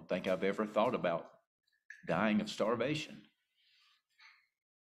 I don't think I've ever thought about dying of starvation.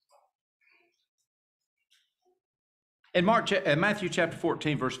 In Matthew chapter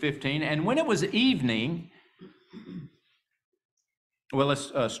 14, verse 15, and when it was evening, well,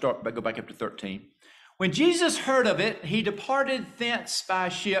 let's go back up to 13. When Jesus heard of it, he departed thence by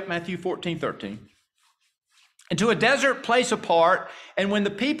ship, Matthew 14, 13, into a desert place apart. And when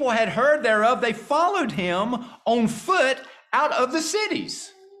the people had heard thereof, they followed him on foot out of the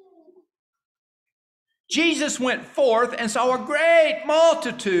cities. Jesus went forth and saw a great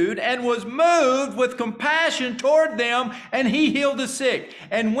multitude and was moved with compassion toward them, and he healed the sick.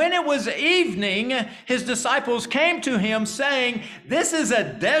 And when it was evening, his disciples came to him, saying, "This is a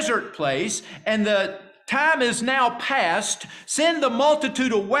desert place, and the time is now past. Send the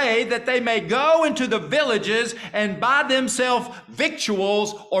multitude away, that they may go into the villages and buy themselves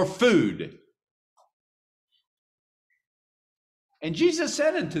victuals or food." And Jesus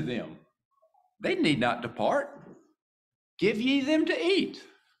said unto them, "They need not depart. Give ye them to eat."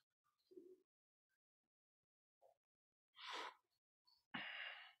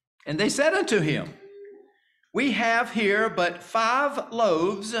 And they said unto him, "We have here but 5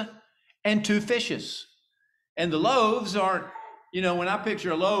 loaves and 2 fishes. And the loaves aren't, when I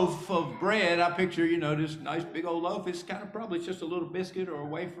picture a loaf of bread, I picture, this nice big old loaf. It's kind of probably just a little biscuit or a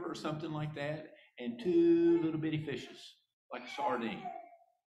wafer or something like that. And 2 little bitty fishes, like a sardine.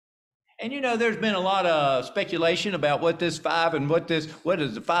 And there's been a lot of speculation about what this 5 and what does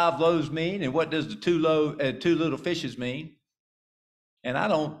the 5 loaves mean, and what does the 2 little fishes mean. And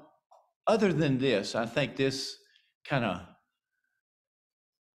other than this, I think this kind of,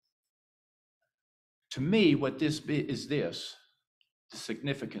 to me, what this is the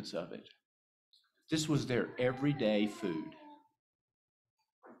significance of it. This was their everyday food.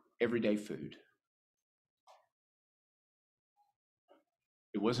 Everyday food.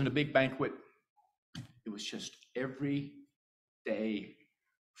 It wasn't a big banquet. It was just everyday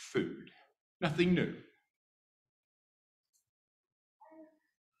food. Nothing new.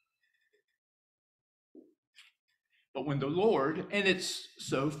 But when the Lord, and it's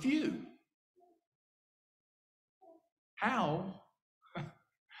so few, how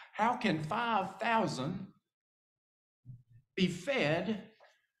can 5,000 be fed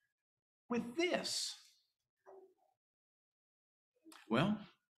with this? Well,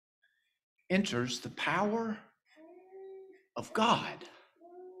 enters the power of God.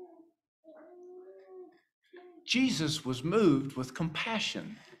 Jesus was moved with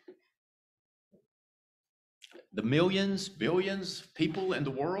compassion. The millions, billions of people in the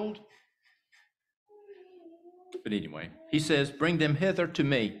world. But anyway, he says, "Bring them hither to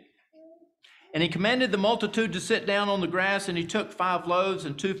me." And he commanded the multitude to sit down on the grass, and he took 5 loaves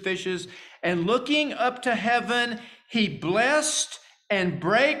and 2 fishes, and looking up to heaven, he blessed and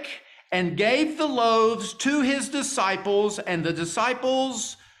brake and gave the loaves to his disciples, and the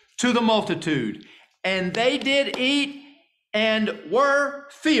disciples to the multitude. And they did eat and were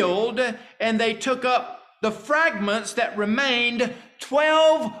filled, and they took up the fragments that remained,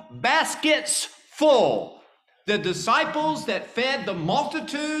 12 baskets full. The disciples that fed the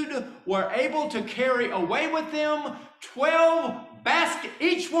multitude were able to carry away with them 12 baskets.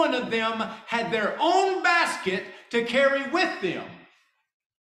 Each one of them had their own basket to carry with them,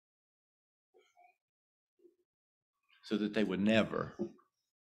 so that they would never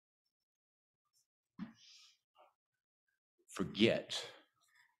forget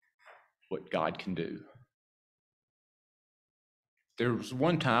what God can do. There was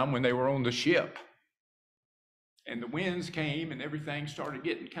one time when they were on the ship, and the winds came and everything started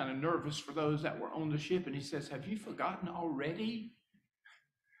getting kind of nervous for those that were on the ship. And he says, "Have you forgotten already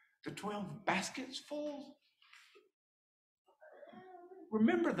the 12 baskets full?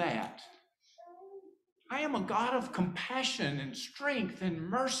 Remember that. I am a God of compassion and strength and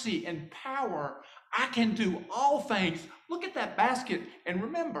mercy and power. I can do all things. Look at that basket and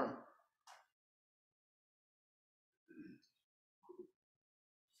remember."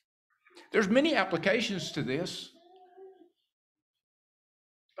 There's many applications to this,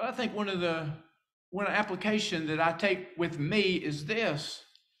 but I think one application that I take with me is this: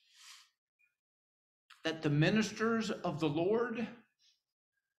 that the ministers of the Lord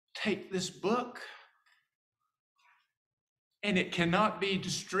take this book and it cannot be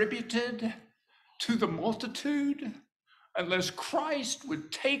distributed to the multitude unless Christ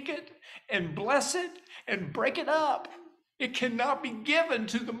would take it and bless it and break it up. It cannot be given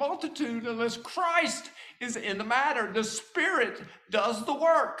to the multitude unless Christ is in the matter. The Spirit does the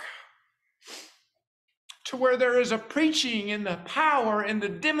work. To where there is a preaching and the power and the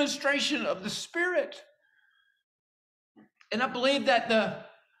demonstration of the Spirit. And I believe that the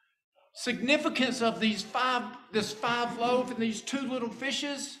significance of this 5 loaves and these 2 little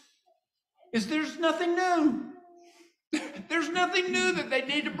fishes is there's nothing new. There's nothing new that they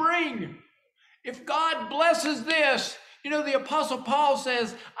need to bring. If God blesses this, the Apostle Paul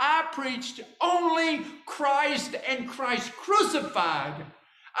says, I preached only Christ and Christ crucified.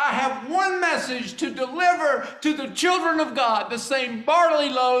 I have one message to deliver to the children of God, the same barley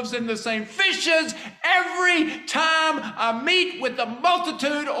loaves and the same fishes. Every time I meet with a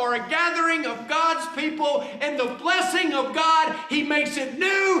multitude or a gathering of God's people and the blessing of God, He makes it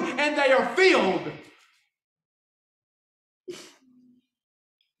new and they are filled.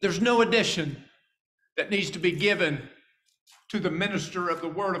 There's no addition that needs to be given to the minister of the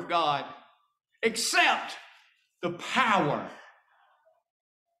Word of God except the power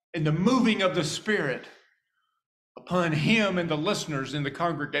and the moving of the Spirit upon him and the listeners in the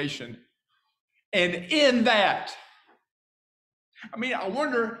congregation. And in that, I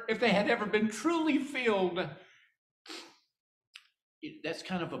wonder if they had ever been truly filled. That's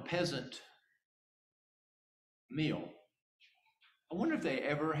kind of a peasant meal. I wonder if they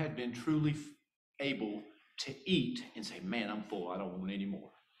ever had been truly able to eat and say, man, I'm full, I don't want any more.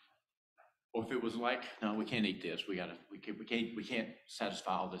 Or if it was like, no, we can't eat this. We can't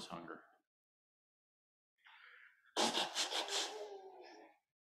satisfy all this hunger.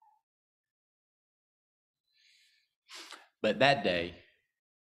 But that day,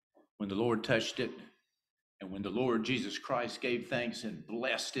 when the Lord touched it, and when the Lord Jesus Christ gave thanks and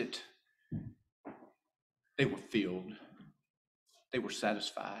blessed it, they were filled. They were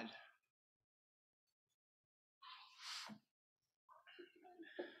satisfied.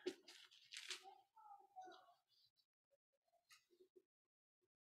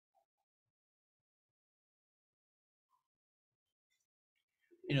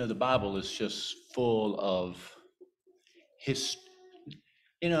 The Bible is just full of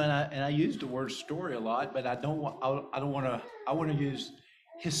and I use the word story a lot, but I want to use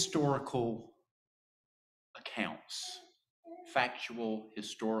historical accounts, factual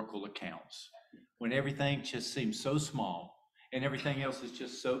historical accounts, when everything just seems so small and everything else is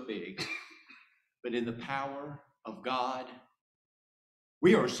just so big. But in the power of God,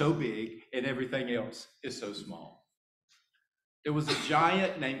 we are so big and everything else is so small. There was a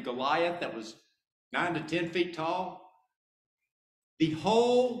giant named Goliath that was 9 to 10 feet tall. The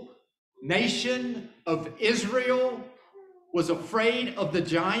whole nation of Israel was afraid of the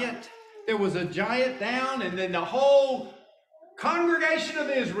giant. There was a giant down, and then the whole congregation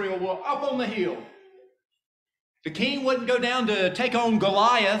of Israel were up on the hill. The king wouldn't go down to take on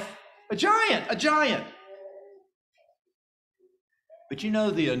Goliath, a giant. But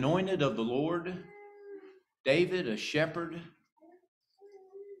the anointed of the Lord, David, a shepherd,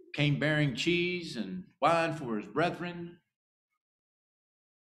 came bearing cheese and wine for his brethren.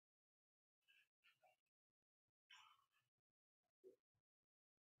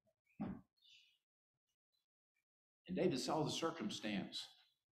 And David saw the circumstance.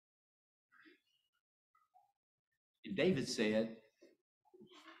 And David said,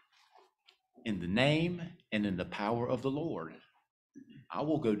 in the name and in the power of the Lord, I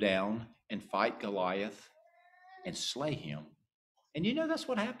will go down and fight Goliath and slay him. And that's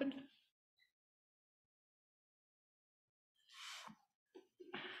what happened.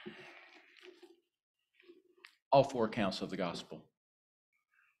 All 4 accounts of the gospel.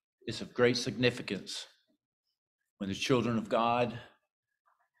 It's of great significance when the children of God,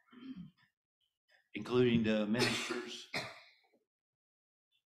 including the ministers,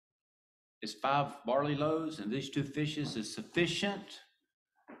 it's 5 barley loaves and these 2 fishes is sufficient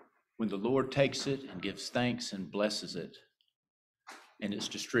when the Lord takes it and gives thanks and blesses it, and it's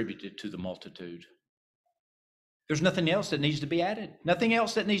distributed to the multitude. There's nothing else that needs to be added. Nothing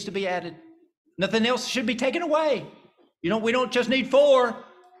else that needs to be added. Nothing else should be taken away. We don't just need 4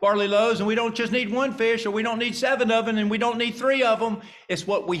 barley loaves, and we don't just need 1 fish, or we don't need 7 of them, and we don't need 3 of them. It's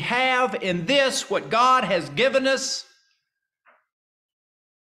what we have in this, what God has given us.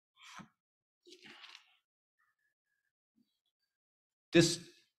 This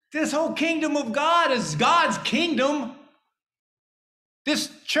whole kingdom of God is God's kingdom.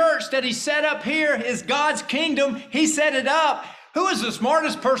 This church that he set up here is God's kingdom. He set it up. Who is the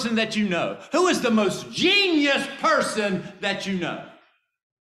smartest person that you know? Who is the most genius person that you know?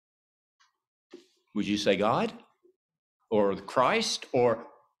 Would you say God or Christ or?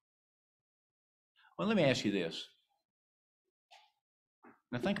 Well, let me ask you this.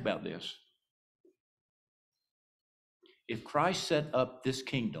 Now think about this. If Christ set up this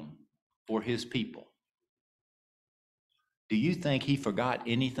kingdom for his people, do you think he forgot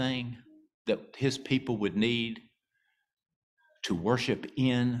anything that his people would need to worship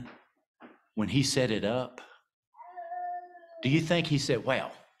in when he set it up? Do you think he said,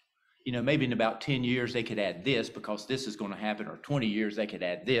 well, maybe in about 10 years they could add this because this is going to happen, or 20 years they could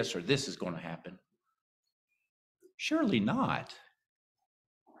add this, or this is going to happen? Surely not.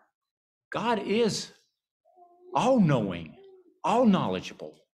 God is all-knowing,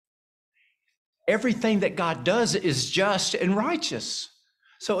 all-knowledgeable. Everything that God does is just and righteous.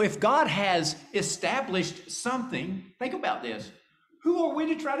 So if God has established something, think about this. Who are we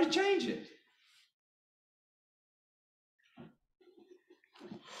to try to change it?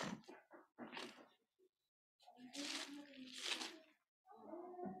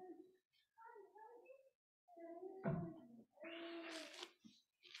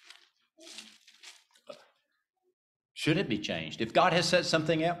 Should it be changed? If God has said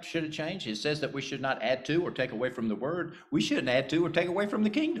something else, should it change? It says that we should not add to or take away from the word. We shouldn't add to or take away from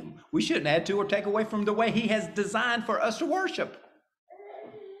the kingdom. We shouldn't add to or take away from the way he has designed for us to worship.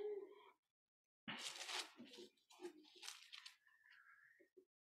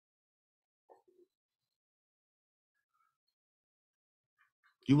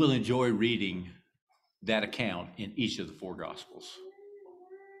 You will enjoy reading that account in each of the four Gospels.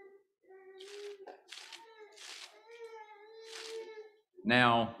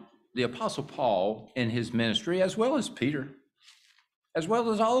 Now, the Apostle Paul in his ministry, as well as Peter, as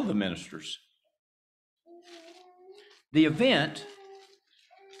well as all of the ministers, the event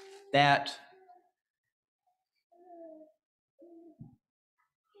that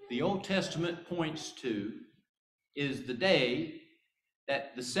the Old Testament points to is the day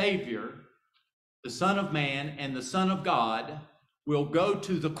that the Savior, the Son of Man, and the Son of God will go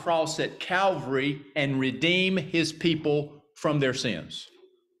to the cross at Calvary and redeem his people from their sins.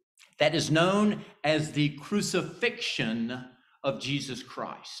 That is known as the crucifixion of Jesus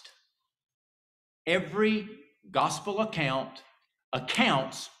Christ. Every gospel account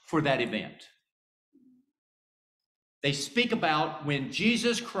accounts for that event. They speak about when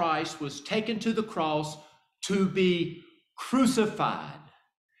Jesus Christ was taken to the cross to be crucified.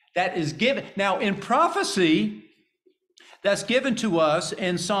 That is given. Now, in prophecy, that's given to us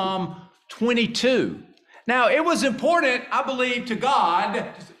in Psalm 22. Now, it was important, I believe, to God.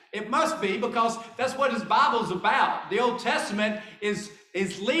 It must be, because that's what his Bible's about. The Old Testament is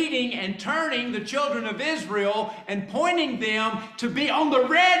leading and turning the children of Israel and pointing them to be on the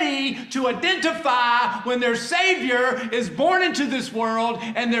ready to identify when their Savior is born into this world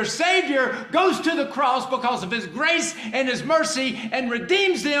and their Savior goes to the cross because of his grace and his mercy and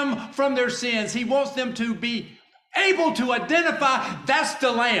redeems them from their sins. He wants them to be able to identify, that's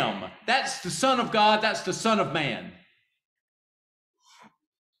the Lamb, that's the Son of God, that's the Son of Man.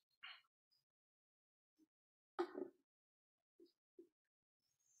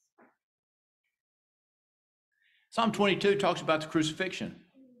 Psalm 22 talks about the crucifixion.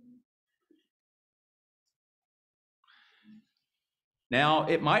 Now,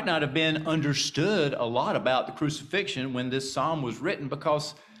 it might not have been understood a lot about the crucifixion when this psalm was written,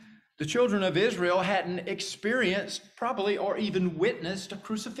 because the children of Israel hadn't experienced probably or even witnessed a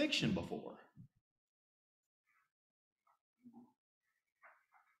crucifixion before.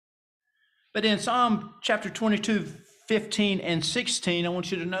 But in Psalm chapter 22, 15 and 16, I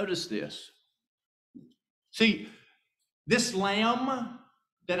want you to notice this. See, this lamb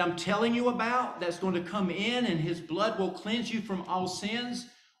that I'm telling you about, that's going to come in and his blood will cleanse you from all sins,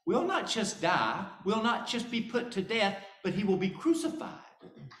 will not just die, will not just be put to death, but he will be crucified.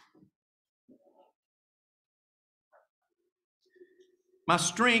 My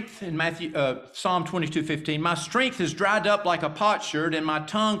strength, in Psalm 22:15, my strength is dried up like a potsherd, and my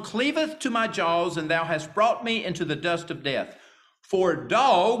tongue cleaveth to my jaws, and thou hast brought me into the dust of death. For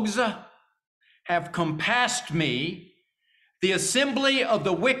dogs have compassed me, the assembly of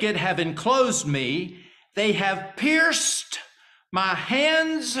the wicked have enclosed me, they have pierced my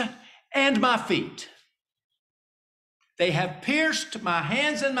hands and my feet. They have pierced my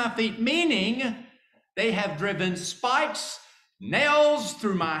hands and my feet, meaning they have driven spikes, nails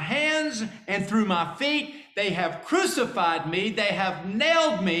through my hands and through my feet. They have crucified me. They have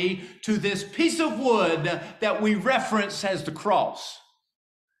nailed me to this piece of wood that we reference as the cross.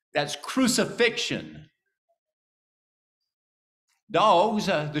 That's crucifixion. Dogs,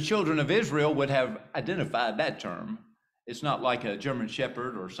 the children of Israel would have identified that term. It's not like a German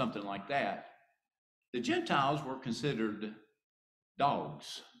Shepherd or something like that. The Gentiles were considered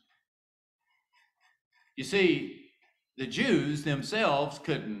dogs. You see, the Jews themselves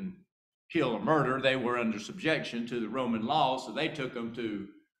couldn't kill or murder. They were under subjection to the Roman law, so they took them to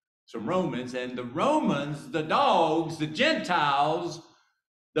some Romans. And the Romans, the dogs, the Gentiles,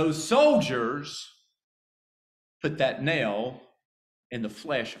 those soldiers, put that nail in the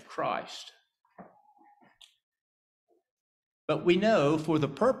flesh of Christ. But we know for the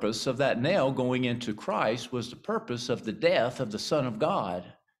purpose of that nail going into Christ was the purpose of the death of the Son of God.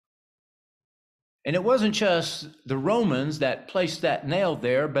 And it wasn't just the Romans that placed that nail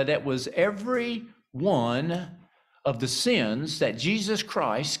there, but it was every one of the sins that Jesus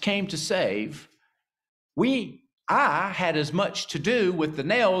Christ came to save. I had as much to do with the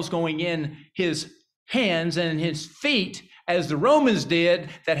nails going in his hands and his feet as the Romans did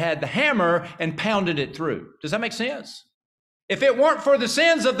that had the hammer and pounded it through. Does that make sense? If it weren't for the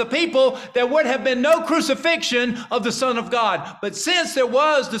sins of the people, there would have been no crucifixion of the Son of God. But since there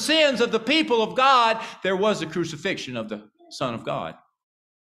was the sins of the people of God, there was a crucifixion of the Son of God.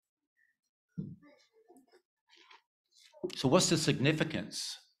 So what's the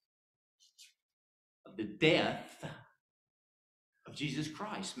significance of the death of Jesus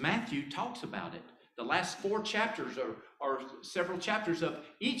Christ? Matthew talks about it. The last 4 chapters or several chapters of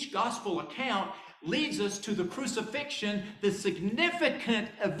each gospel account leads us to the crucifixion, the significant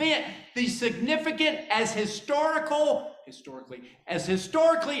event, the significant as historically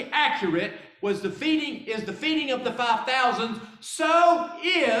accurate was the feeding of the 5,000, so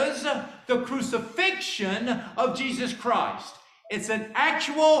is the crucifixion of Jesus Christ. It's an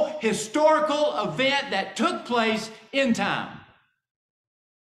actual historical event that took place in time.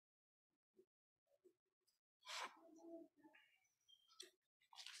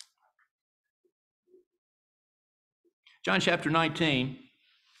 John chapter 19.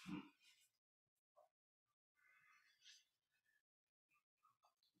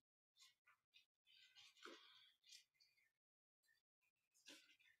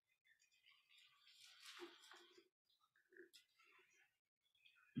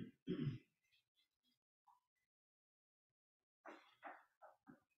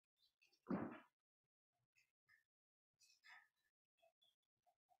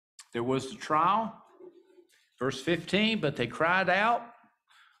 There was the trial. Verse 15, but they cried out,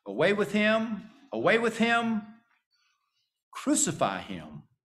 away with him, crucify him.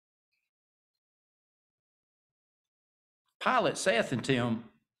 Pilate saith unto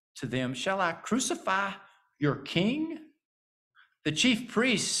them, shall I crucify your king? The chief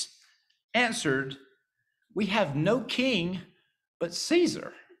priests answered, we have no king but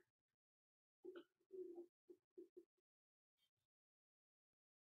Caesar.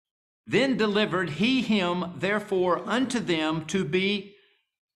 Then delivered he him therefore unto them to be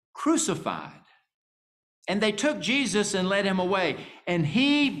crucified. And they took Jesus and led him away. And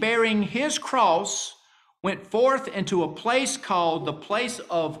he, bearing his cross, went forth into a place called the place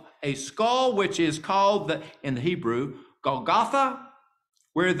of a skull, which is called in the Hebrew, Golgotha,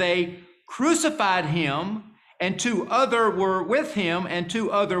 where they crucified him, and 2 other were with him, and 2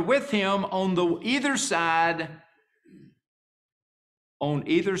 other with him on either side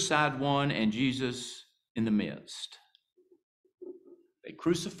one, and Jesus in the midst. They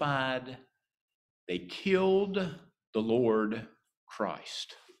crucified, they killed the Lord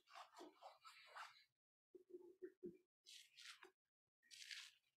Christ.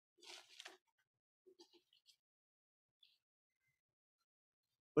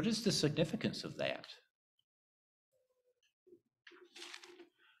 What is the significance of that?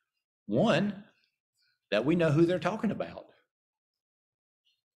 One, that we know who they're talking about.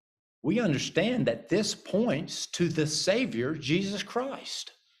 We understand that this points to the Savior, Jesus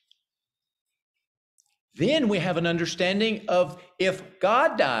Christ. Then we have an understanding of if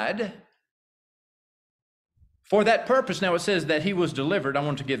God died for that purpose. Now it says that he was delivered. I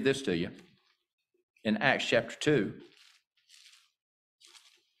want to give this to you in Acts chapter 2.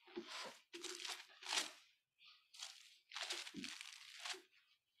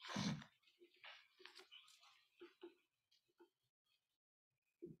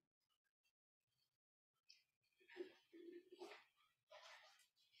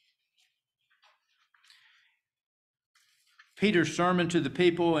 Peter's sermon to the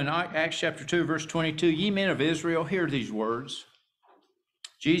people in Acts chapter 2, verse 22, ye men of Israel, hear these words.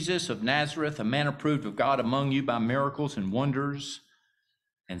 Jesus of Nazareth, a man approved of God among you by miracles and wonders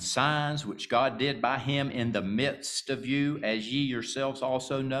and signs which God did by him in the midst of you, as ye yourselves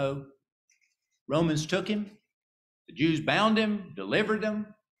also know. Romans took him. The Jews bound him, delivered him.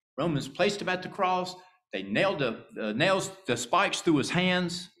 Romans placed him at the cross. They nailed the spikes through his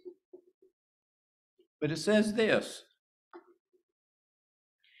hands. But it says this,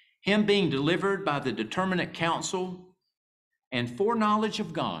 him being delivered by the determinate counsel and foreknowledge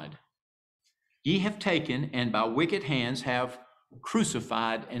of God, ye have taken and by wicked hands have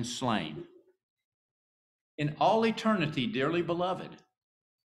crucified and slain. In all eternity, dearly beloved,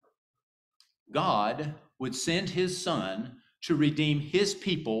 God would send his Son to redeem his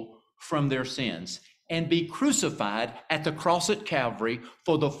people from their sins and be crucified at the cross at Calvary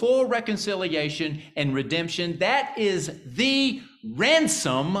for the full reconciliation and redemption. That is the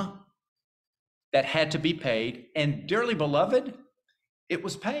ransom that had to be paid. And dearly beloved, it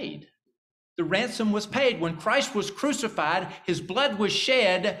was paid. The ransom was paid. When Christ was crucified, his blood was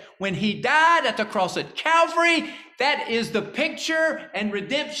shed. When he died at the cross at Calvary, that is the picture and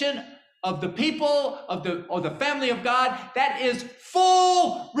redemption of the people of the family of God. That is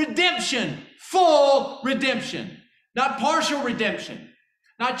full redemption, not partial redemption.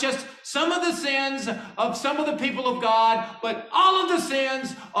 Not just some of the sins of some of the people of God, but all of the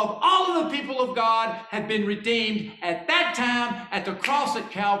sins of all of the people of God had been redeemed at that time at the cross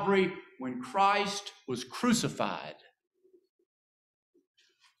at Calvary when Christ was crucified.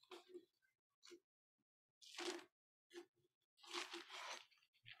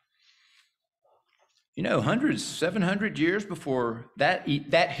 You know, 700 years before that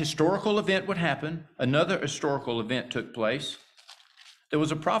historical event would happen, another historical event took place. There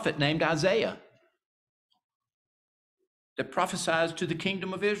was a prophet named Isaiah that prophesied to the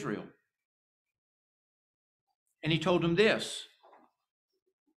kingdom of Israel. And he told them this.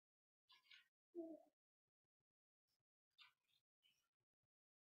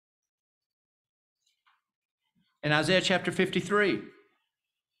 In Isaiah chapter 53.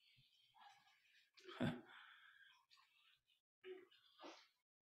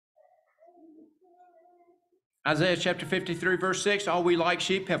 Isaiah chapter 53, verse 6, all we like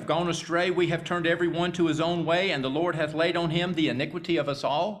sheep have gone astray. We have turned every one to his own way, and the Lord hath laid on him the iniquity of us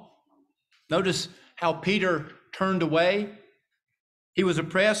all. Notice how Peter turned away. He was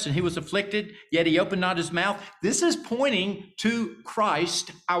oppressed and he was afflicted, yet he opened not his mouth. This is pointing to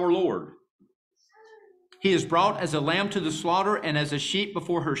Christ our Lord. He is brought as a lamb to the slaughter, and as a sheep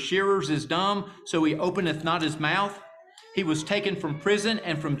before her shearers is dumb, so he openeth not his mouth. He was taken from prison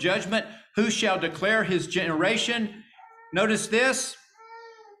and from judgment. Who shall declare his generation? Notice this.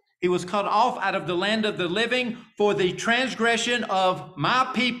 He was cut off out of the land of the living. For the transgression of my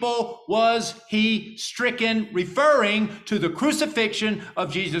people was he stricken, referring to the crucifixion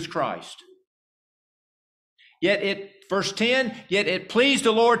of Jesus Christ. Verse 10, yet it pleased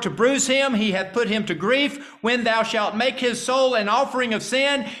the Lord to bruise him. He hath put him to grief. When thou shalt make his soul an offering of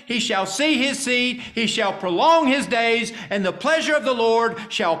sin, he shall see his seed. He shall prolong his days, and the pleasure of the Lord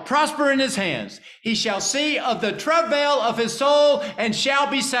shall prosper in his hands. He shall see of the travail of his soul and shall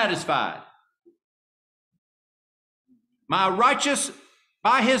be satisfied.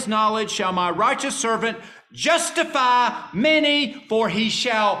 By his knowledge shall my righteous servant justify many, for he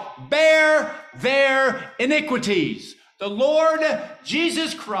shall bear their iniquities. The Lord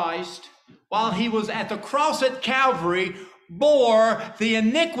Jesus Christ, while he was at the cross at Calvary, bore the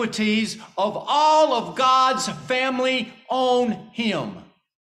iniquities of all of God's family on him.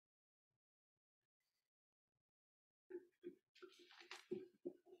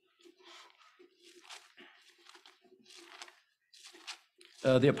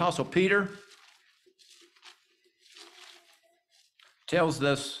 The Apostle Peter tells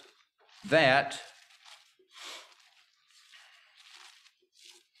us that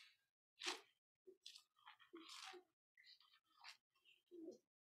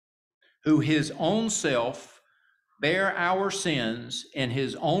who his own self bare our sins in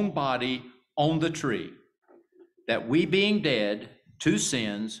his own body on the tree, that we being dead to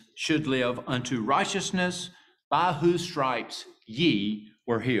sins should live unto righteousness, by whose stripes ye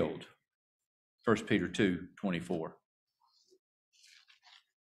were healed. 1 Peter 2:24.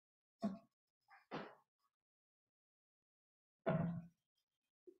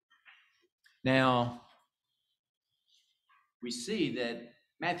 Now, we see that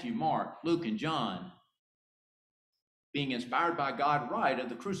Matthew, Mark, Luke, and John, being inspired by God, write of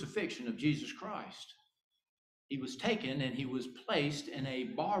the crucifixion of Jesus Christ. He was taken and he was placed in a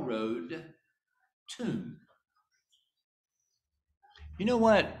borrowed tomb. You know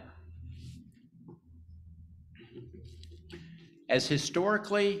what? As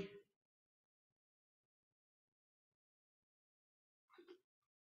historically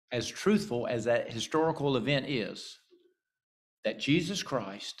as truthful as that historical event is, that Jesus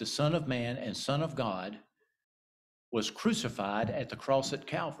Christ, the Son of Man and Son of God, was crucified at the cross at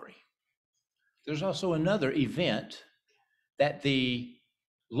Calvary. There's also another event that the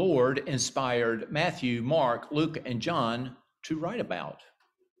Lord inspired Matthew, Mark, Luke, and John to write about.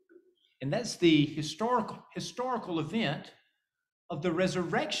 And that's the historical event of the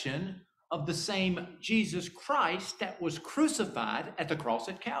resurrection of the same Jesus Christ that was crucified at the cross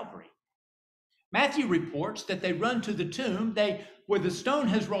at Calvary. Matthew reports that they run to the tomb, where the stone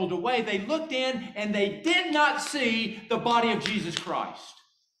has rolled away, they looked in and they did not see the body of Jesus Christ.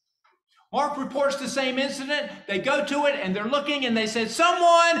 Mark reports the same incident. They go to it and they're looking and they said,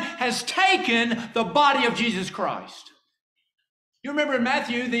 someone has taken the body of Jesus Christ. You remember in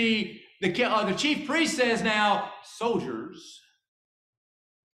Matthew, the chief priest says, now, soldiers,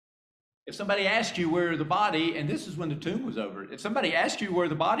 if somebody asks you where the body, and this is when the tomb was over, if somebody asks you where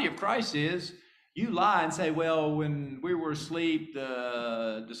the body of Christ is, you lie and say, well, when we were asleep,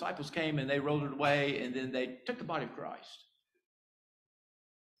 the disciples came and they rolled it away and then they took the body of Christ.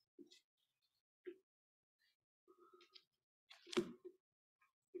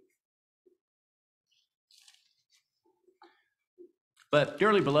 But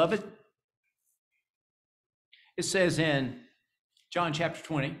dearly beloved, it says in John chapter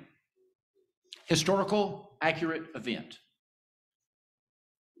 20, historical, accurate event.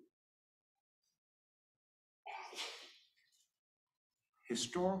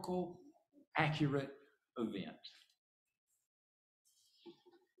 Historical, accurate event.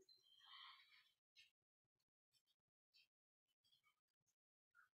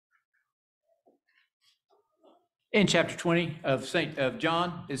 In chapter 20 of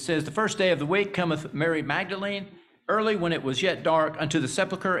John, it says, the first day of the week cometh Mary Magdalene, early when it was yet dark, unto the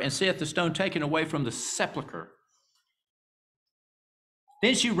sepulchre, and seeth the stone taken away from the sepulchre.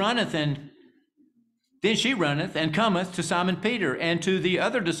 Then she runneth and cometh to Simon Peter and to the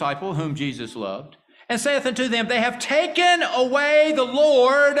other disciple whom Jesus loved, and saith unto them, they have taken away the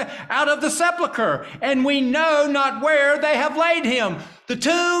Lord out of the sepulchre, and we know not where they have laid him. The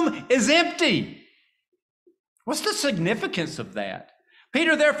tomb is empty. What's the significance of that?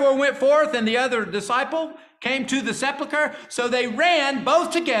 Peter therefore went forth, and the other disciple came to the sepulchre. So they ran both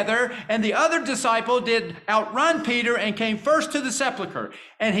together, and the other disciple did outrun Peter and came first to the sepulchre.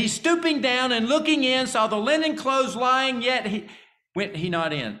 And he, stooping down and looking in, saw the linen clothes lying, yet went he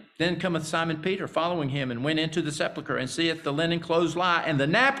not in. Then cometh Simon Peter following him, and went into the sepulchre, and seeth the linen clothes lie, and the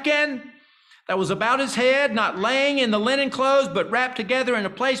napkin that was about his head, not laying in the linen clothes, but wrapped together in a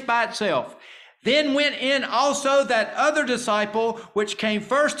place by itself. Then went in also that other disciple, which came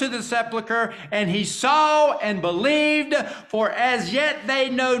first to the sepulchre, and he saw and believed, for as yet they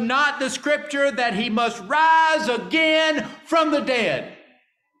know not the scripture that he must rise again from the dead.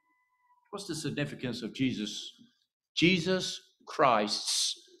 What's the significance of Jesus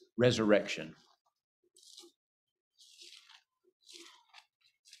Christ's resurrection?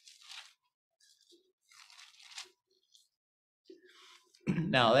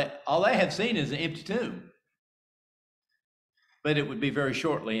 Now, all they have seen is an empty tomb. But it would be very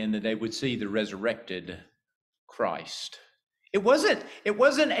shortly, and that they would see the resurrected Christ. It wasn't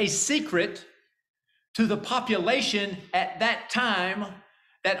a secret to the population at that time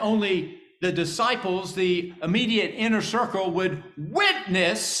that only the disciples, the immediate inner circle, would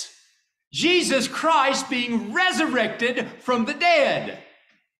witness Jesus Christ being resurrected from the dead.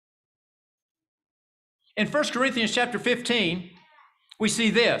 In 1 Corinthians chapter 15, we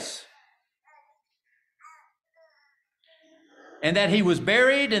see this. And that he was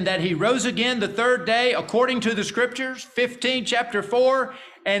buried, and that he rose again the third day, according to the scriptures, 15, chapter 4,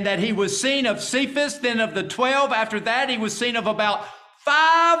 and that he was seen of Cephas, then of the 12. After that, he was seen of about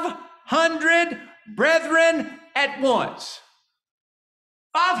 500 brethren at once.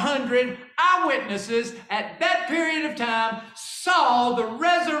 500 eyewitnesses at that period of time saw the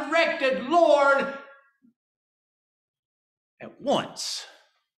resurrected Lord at once.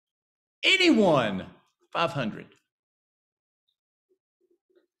 Anyone, 500.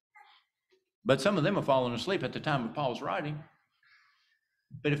 But some of them have fallen asleep at the time of Paul's writing.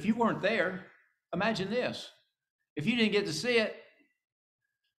 But if you weren't there, imagine this. If you didn't get to see it,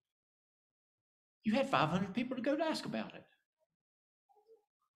 you had 500 people to go to ask about it.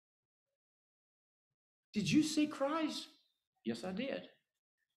 Did you see Christ? Yes, I did.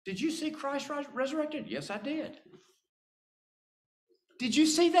 Did you see Christ resurrected? Yes, I did. Did you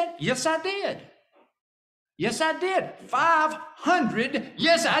see that? Yes, I did. Yes, I did. 500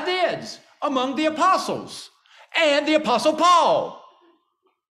 yes, I did among the apostles and the apostle Paul.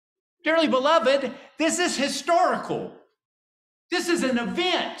 Dearly beloved, this is historical. This is an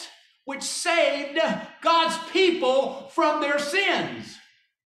event which saved God's people from their sins.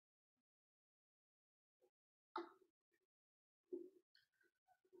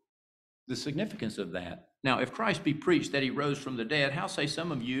 The significance of that. Now, if Christ be preached that he rose from the dead, how say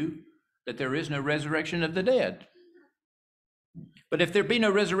some of you that there is no resurrection of the dead? But if there be no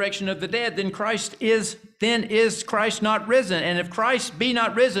resurrection of the dead, then is Christ not risen? And if Christ be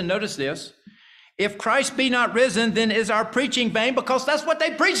not risen, notice this, if Christ be not risen, then is our preaching vain, because that's what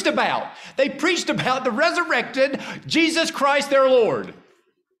they preached about. They preached about the resurrected Jesus Christ their Lord.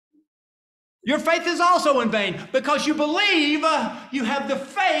 Your faith is also in vain, because you believe, you have the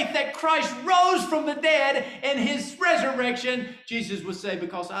faith that Christ rose from the dead, and his resurrection, Jesus would say,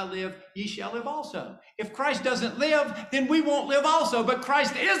 because I live, ye shall live also. If Christ doesn't live, then we won't live also, but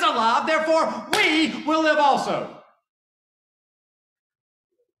Christ is alive, therefore we will live also.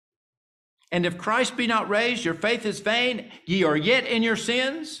 And if Christ be not raised, your faith is vain, ye are yet in your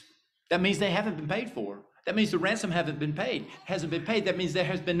sins. That means they haven't been paid for. That means the ransom hasn't been paid. That means there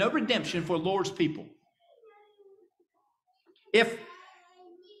has been no redemption for the Lord's people. If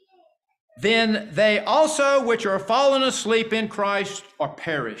then they also which are fallen asleep in Christ are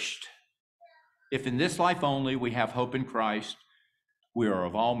perished. If in this life only we have hope in Christ, we are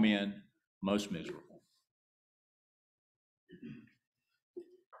of all men most miserable.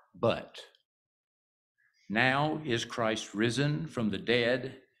 But now is Christ risen from the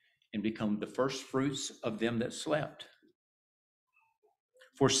dead and become the first fruits of them that slept.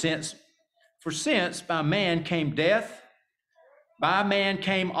 For since by man came death, by man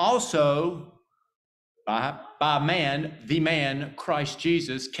came also, by man, the man, Christ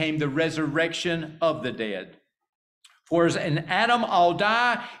Jesus, came the resurrection of the dead. For as in Adam all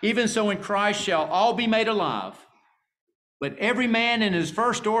die, even so in Christ shall all be made alive. But every man in his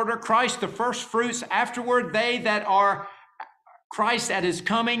first order, Christ the first fruits, afterward they that are Christ at his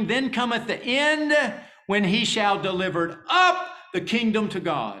coming, then cometh the end, when he shall deliver up the kingdom to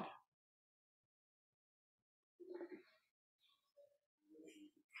God.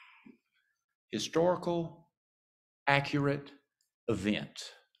 Historical, accurate event.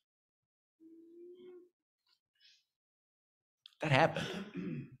 That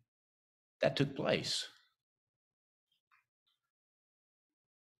happened. That took place.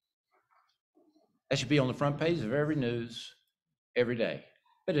 That should be on the front page of every news every day.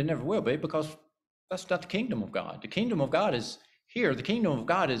 But it never will be, because that's not the kingdom of God. The kingdom of God is here. The kingdom of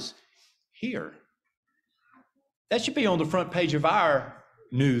God is here. That should be on the front page of our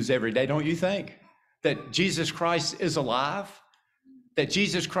news every day, don't you think? That Jesus Christ is alive, that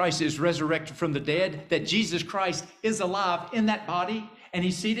Jesus Christ is resurrected from the dead, that Jesus Christ is alive in that body, and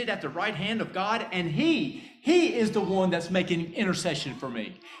he's seated at the right hand of God, and he is the one that's making intercession for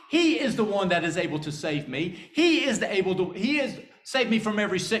me. He is the one that is able to save me. He is saved me from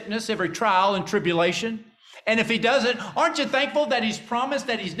every sickness, every trial and tribulation. And if he doesn't, aren't you thankful that he's promised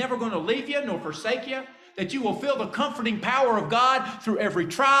that he's never going to leave you nor forsake you? That you will feel the comforting power of God through every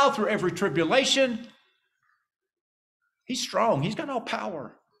trial, through every tribulation. He's strong. He's got all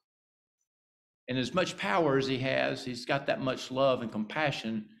power. And as much power as he has, he's got that much love and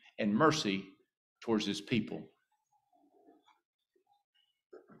compassion and mercy towards his people.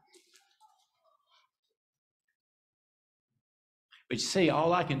 But you see,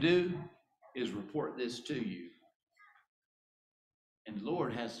 all I can do is report this to you. And the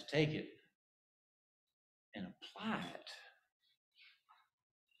Lord has to take it and apply it.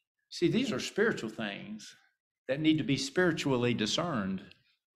 See, these are spiritual things that need to be spiritually discerned.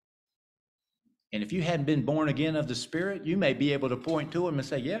 And if you hadn't been born again of the Spirit, you may be able to point to him and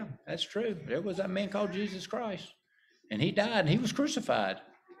say, yeah, that's true. There was that man called Jesus Christ. And he died and he was crucified.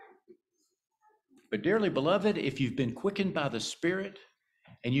 But dearly beloved, if you've been quickened by the Spirit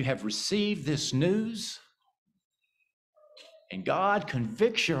and you have received this news, and God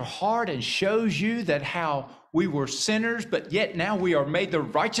convicts your heart and shows you that how we were sinners, but yet now we are made the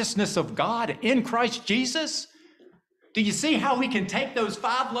righteousness of God in Christ Jesus. Do you see how we can take those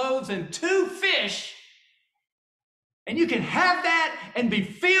 5 loaves and 2 fish, and you can have that and be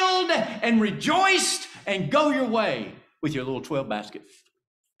filled and rejoiced and go your way with your little 12 basket.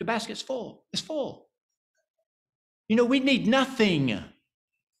 The basket's full. It's full. You know, we need nothing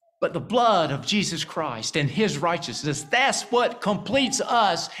but the blood of Jesus Christ and his righteousness. That's what completes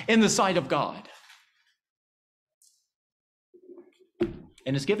us in the sight of God.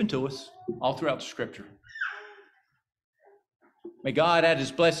 And it's given to us all throughout the scripture. May God add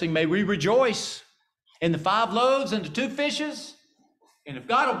his blessing. May we rejoice in the 5 loaves and the 2 fishes. And if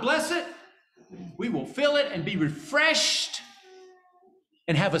God will bless it, we will fill it and be refreshed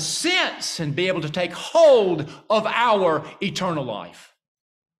and have a sense and be able to take hold of our eternal life.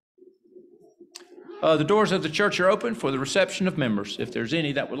 The doors of the church are open for the reception of members. If there's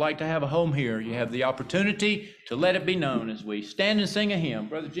any that would like to have a home here, you have the opportunity to let it be known as we stand and sing a hymn.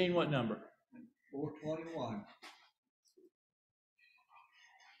 Brother Gene, what number? 421.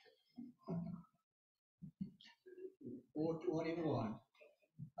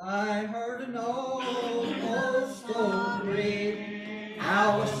 I heard an old story,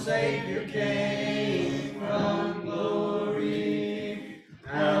 how a Savior came from glory,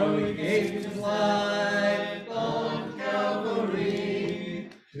 how he gave his life on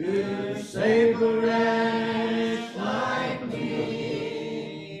Calvary to save a wretch like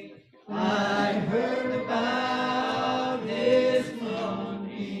me. I heard about his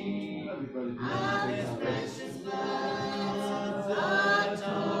money, how his precious blood's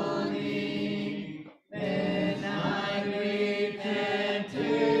atoning. Then I repented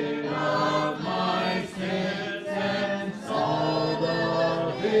of my sins and saw the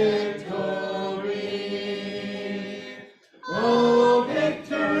victory. Oh,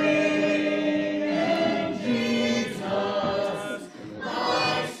 victory in Jesus,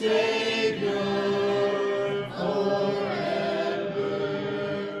 my Savior forever.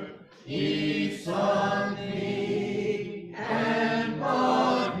 He sought me and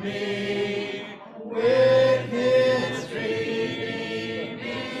bought me with his redeeming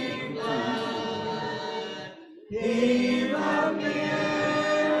blood. He loved me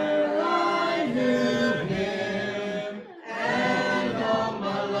ere I knew him, and all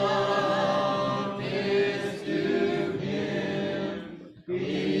my love is to him.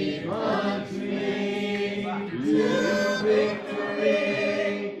 He brought me to victory.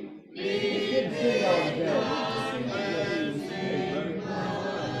 He made God mercy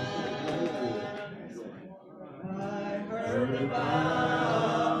I heard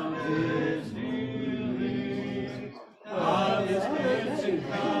about his healing, of his cleansing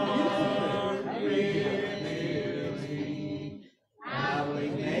power revealing, how he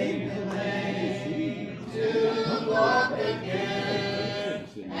made him lame to walk again,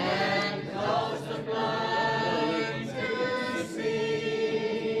 and caused the blind to see.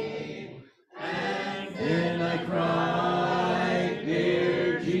 And then I cried,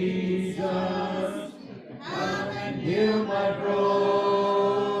 dear Jesus, come and heal my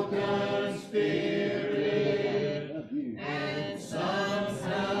broken spirit. And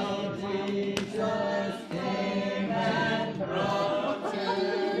somehow Jesus came and brought to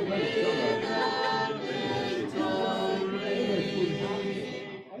me the victory.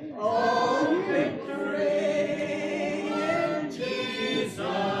 Oh, victory in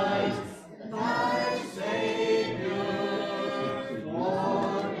Jesus, my Savior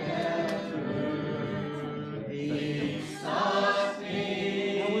forever. He sought me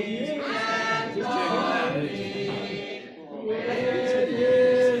and bought me with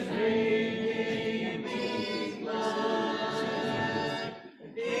his redeeming blood.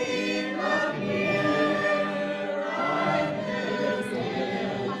 He loved me ere I knew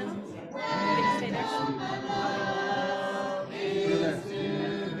him, and all my love is to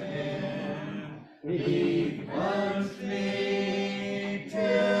him. He plunged me to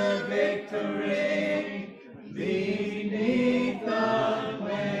victory beneath the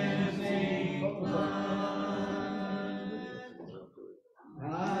cleansing flood. I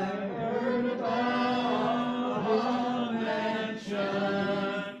heard about a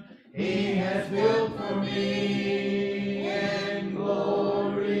mansion he has built for me in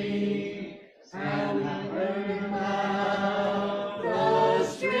glory. How he heard about the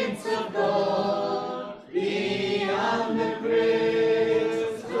streets of gold beyond the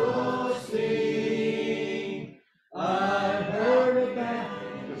crystal sea. I heard about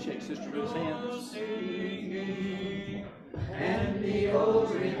Go shake Sister Ruth's hand. singing and the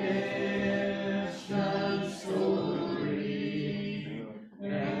old redemption story,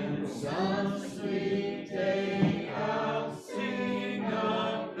 and some sweet day I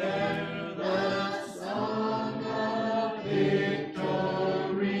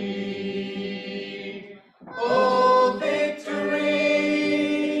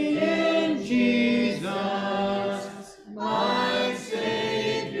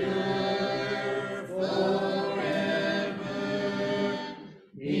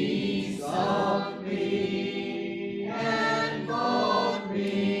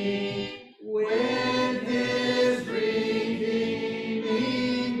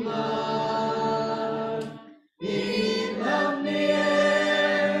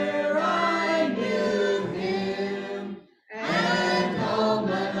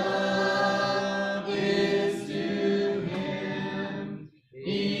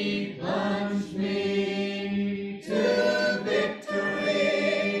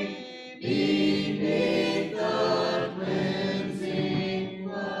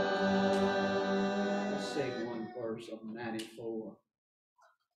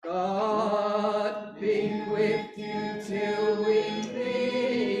God be with you till we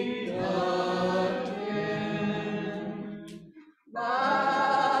meet again.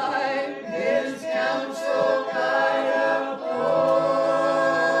 By his counsel guide uphold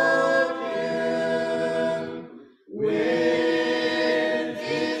you, with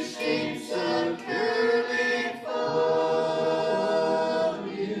his sheep securely fold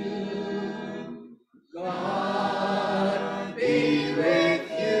you. God be with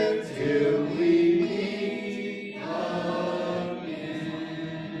you till we meet again.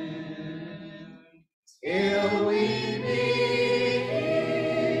 Till we meet,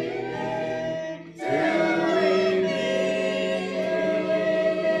 till we meet,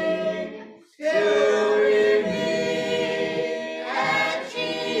 till we meet at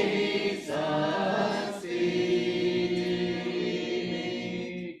Jesus' feet.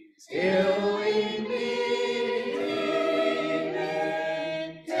 Till we meet,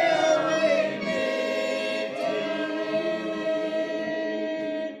 till we meet.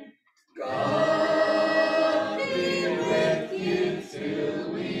 God be with you till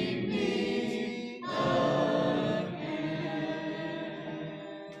we meet again.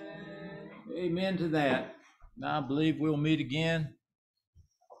 Amen to that. I believe we'll meet again.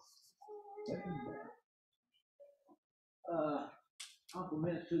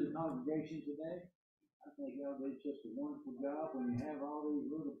 Compliments to the congregation today. I think y'all did just a wonderful job when you have all these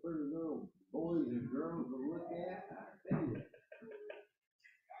little pretty little boys and girls to look at. I tell you.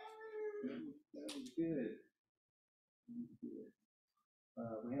 That was good.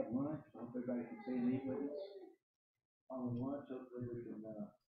 We have lunch. I hope everybody can stay and eat with us. Following lunch, hopefully we can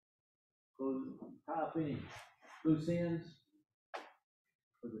tie up any loose ends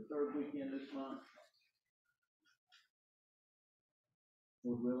for the third weekend this month.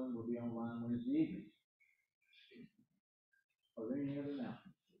 Lord willing, we'll be online Wednesday evening. Are there any other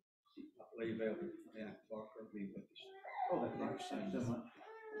announcements? I believe Elder Parker will be with us. Oh, that's right. Thanks so much.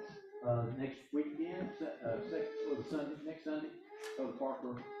 Next weekend, Sunday, next Sunday, Elder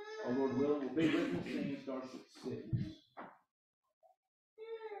Parker, our Lord willing, will be with us. Singing starts at 6.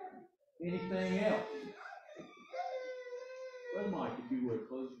 Anything else? Brother Mike, if you would,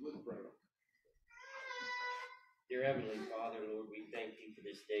 close with prayer. Dear Heavenly Father, Lord, we thank Thee for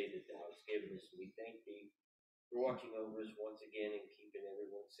this day that Thou hast given us. We thank Thee for watching over us once again and keeping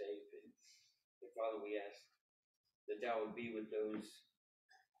everyone safe. And Father, we ask that Thou would be with those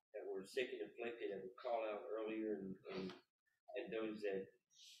that were sick and afflicted, that would call out earlier, and those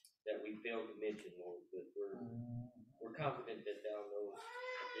that we failed to mention, Lord. But we're confident that Thou knows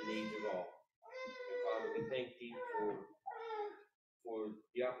the needs of all. And Father, we thank Thee for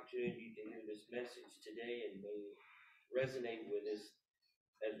the opportunity to hear this message today, and may it resonate with us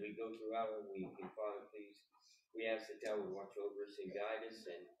as we go throughout our week. And Father, please, we ask that Thou would watch over us and guide us,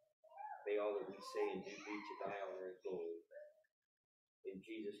 and may all that we say and do be to Thy honor and glory. In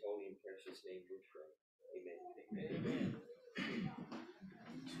Jesus' holy and precious name we pray. Amen.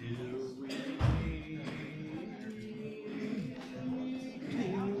 Till we meet.